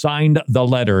Washington signed the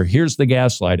letter. Here's the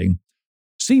gaslighting.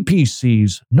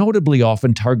 CPCs notably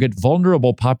often target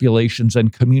vulnerable populations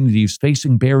and communities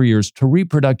facing barriers to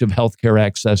reproductive health care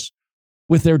access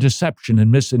with their deception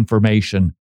and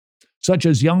misinformation, such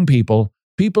as young people,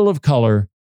 people of color,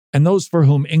 and those for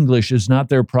whom English is not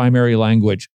their primary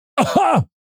language. Aha!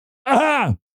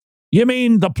 Aha! You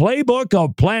mean the playbook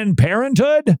of Planned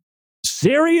Parenthood?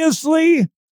 Seriously?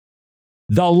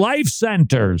 The life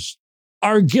centers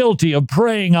are guilty of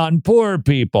preying on poor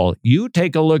people. You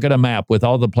take a look at a map with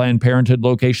all the Planned Parenthood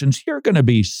locations, you're going to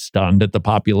be stunned at the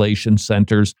population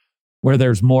centers where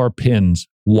there's more pins.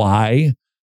 Why?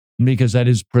 Because that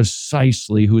is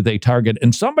precisely who they target.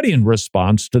 And somebody in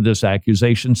response to this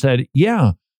accusation said,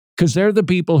 yeah, because they're the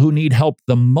people who need help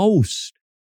the most.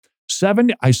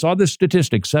 I saw this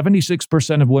statistic,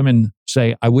 76% of women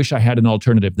say, I wish I had an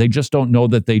alternative. They just don't know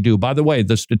that they do. By the way,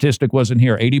 the statistic wasn't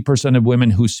here. 80% of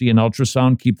women who see an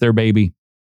ultrasound keep their baby.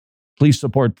 Please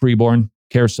support preborn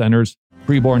care centers,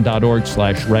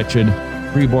 preborn.org/wretched,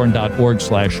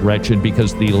 preborn.org/wretched,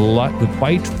 because the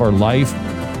fight for life,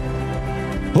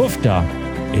 hoofda,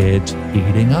 it's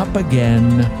heating up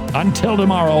again. Until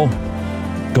tomorrow,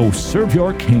 go serve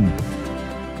your king.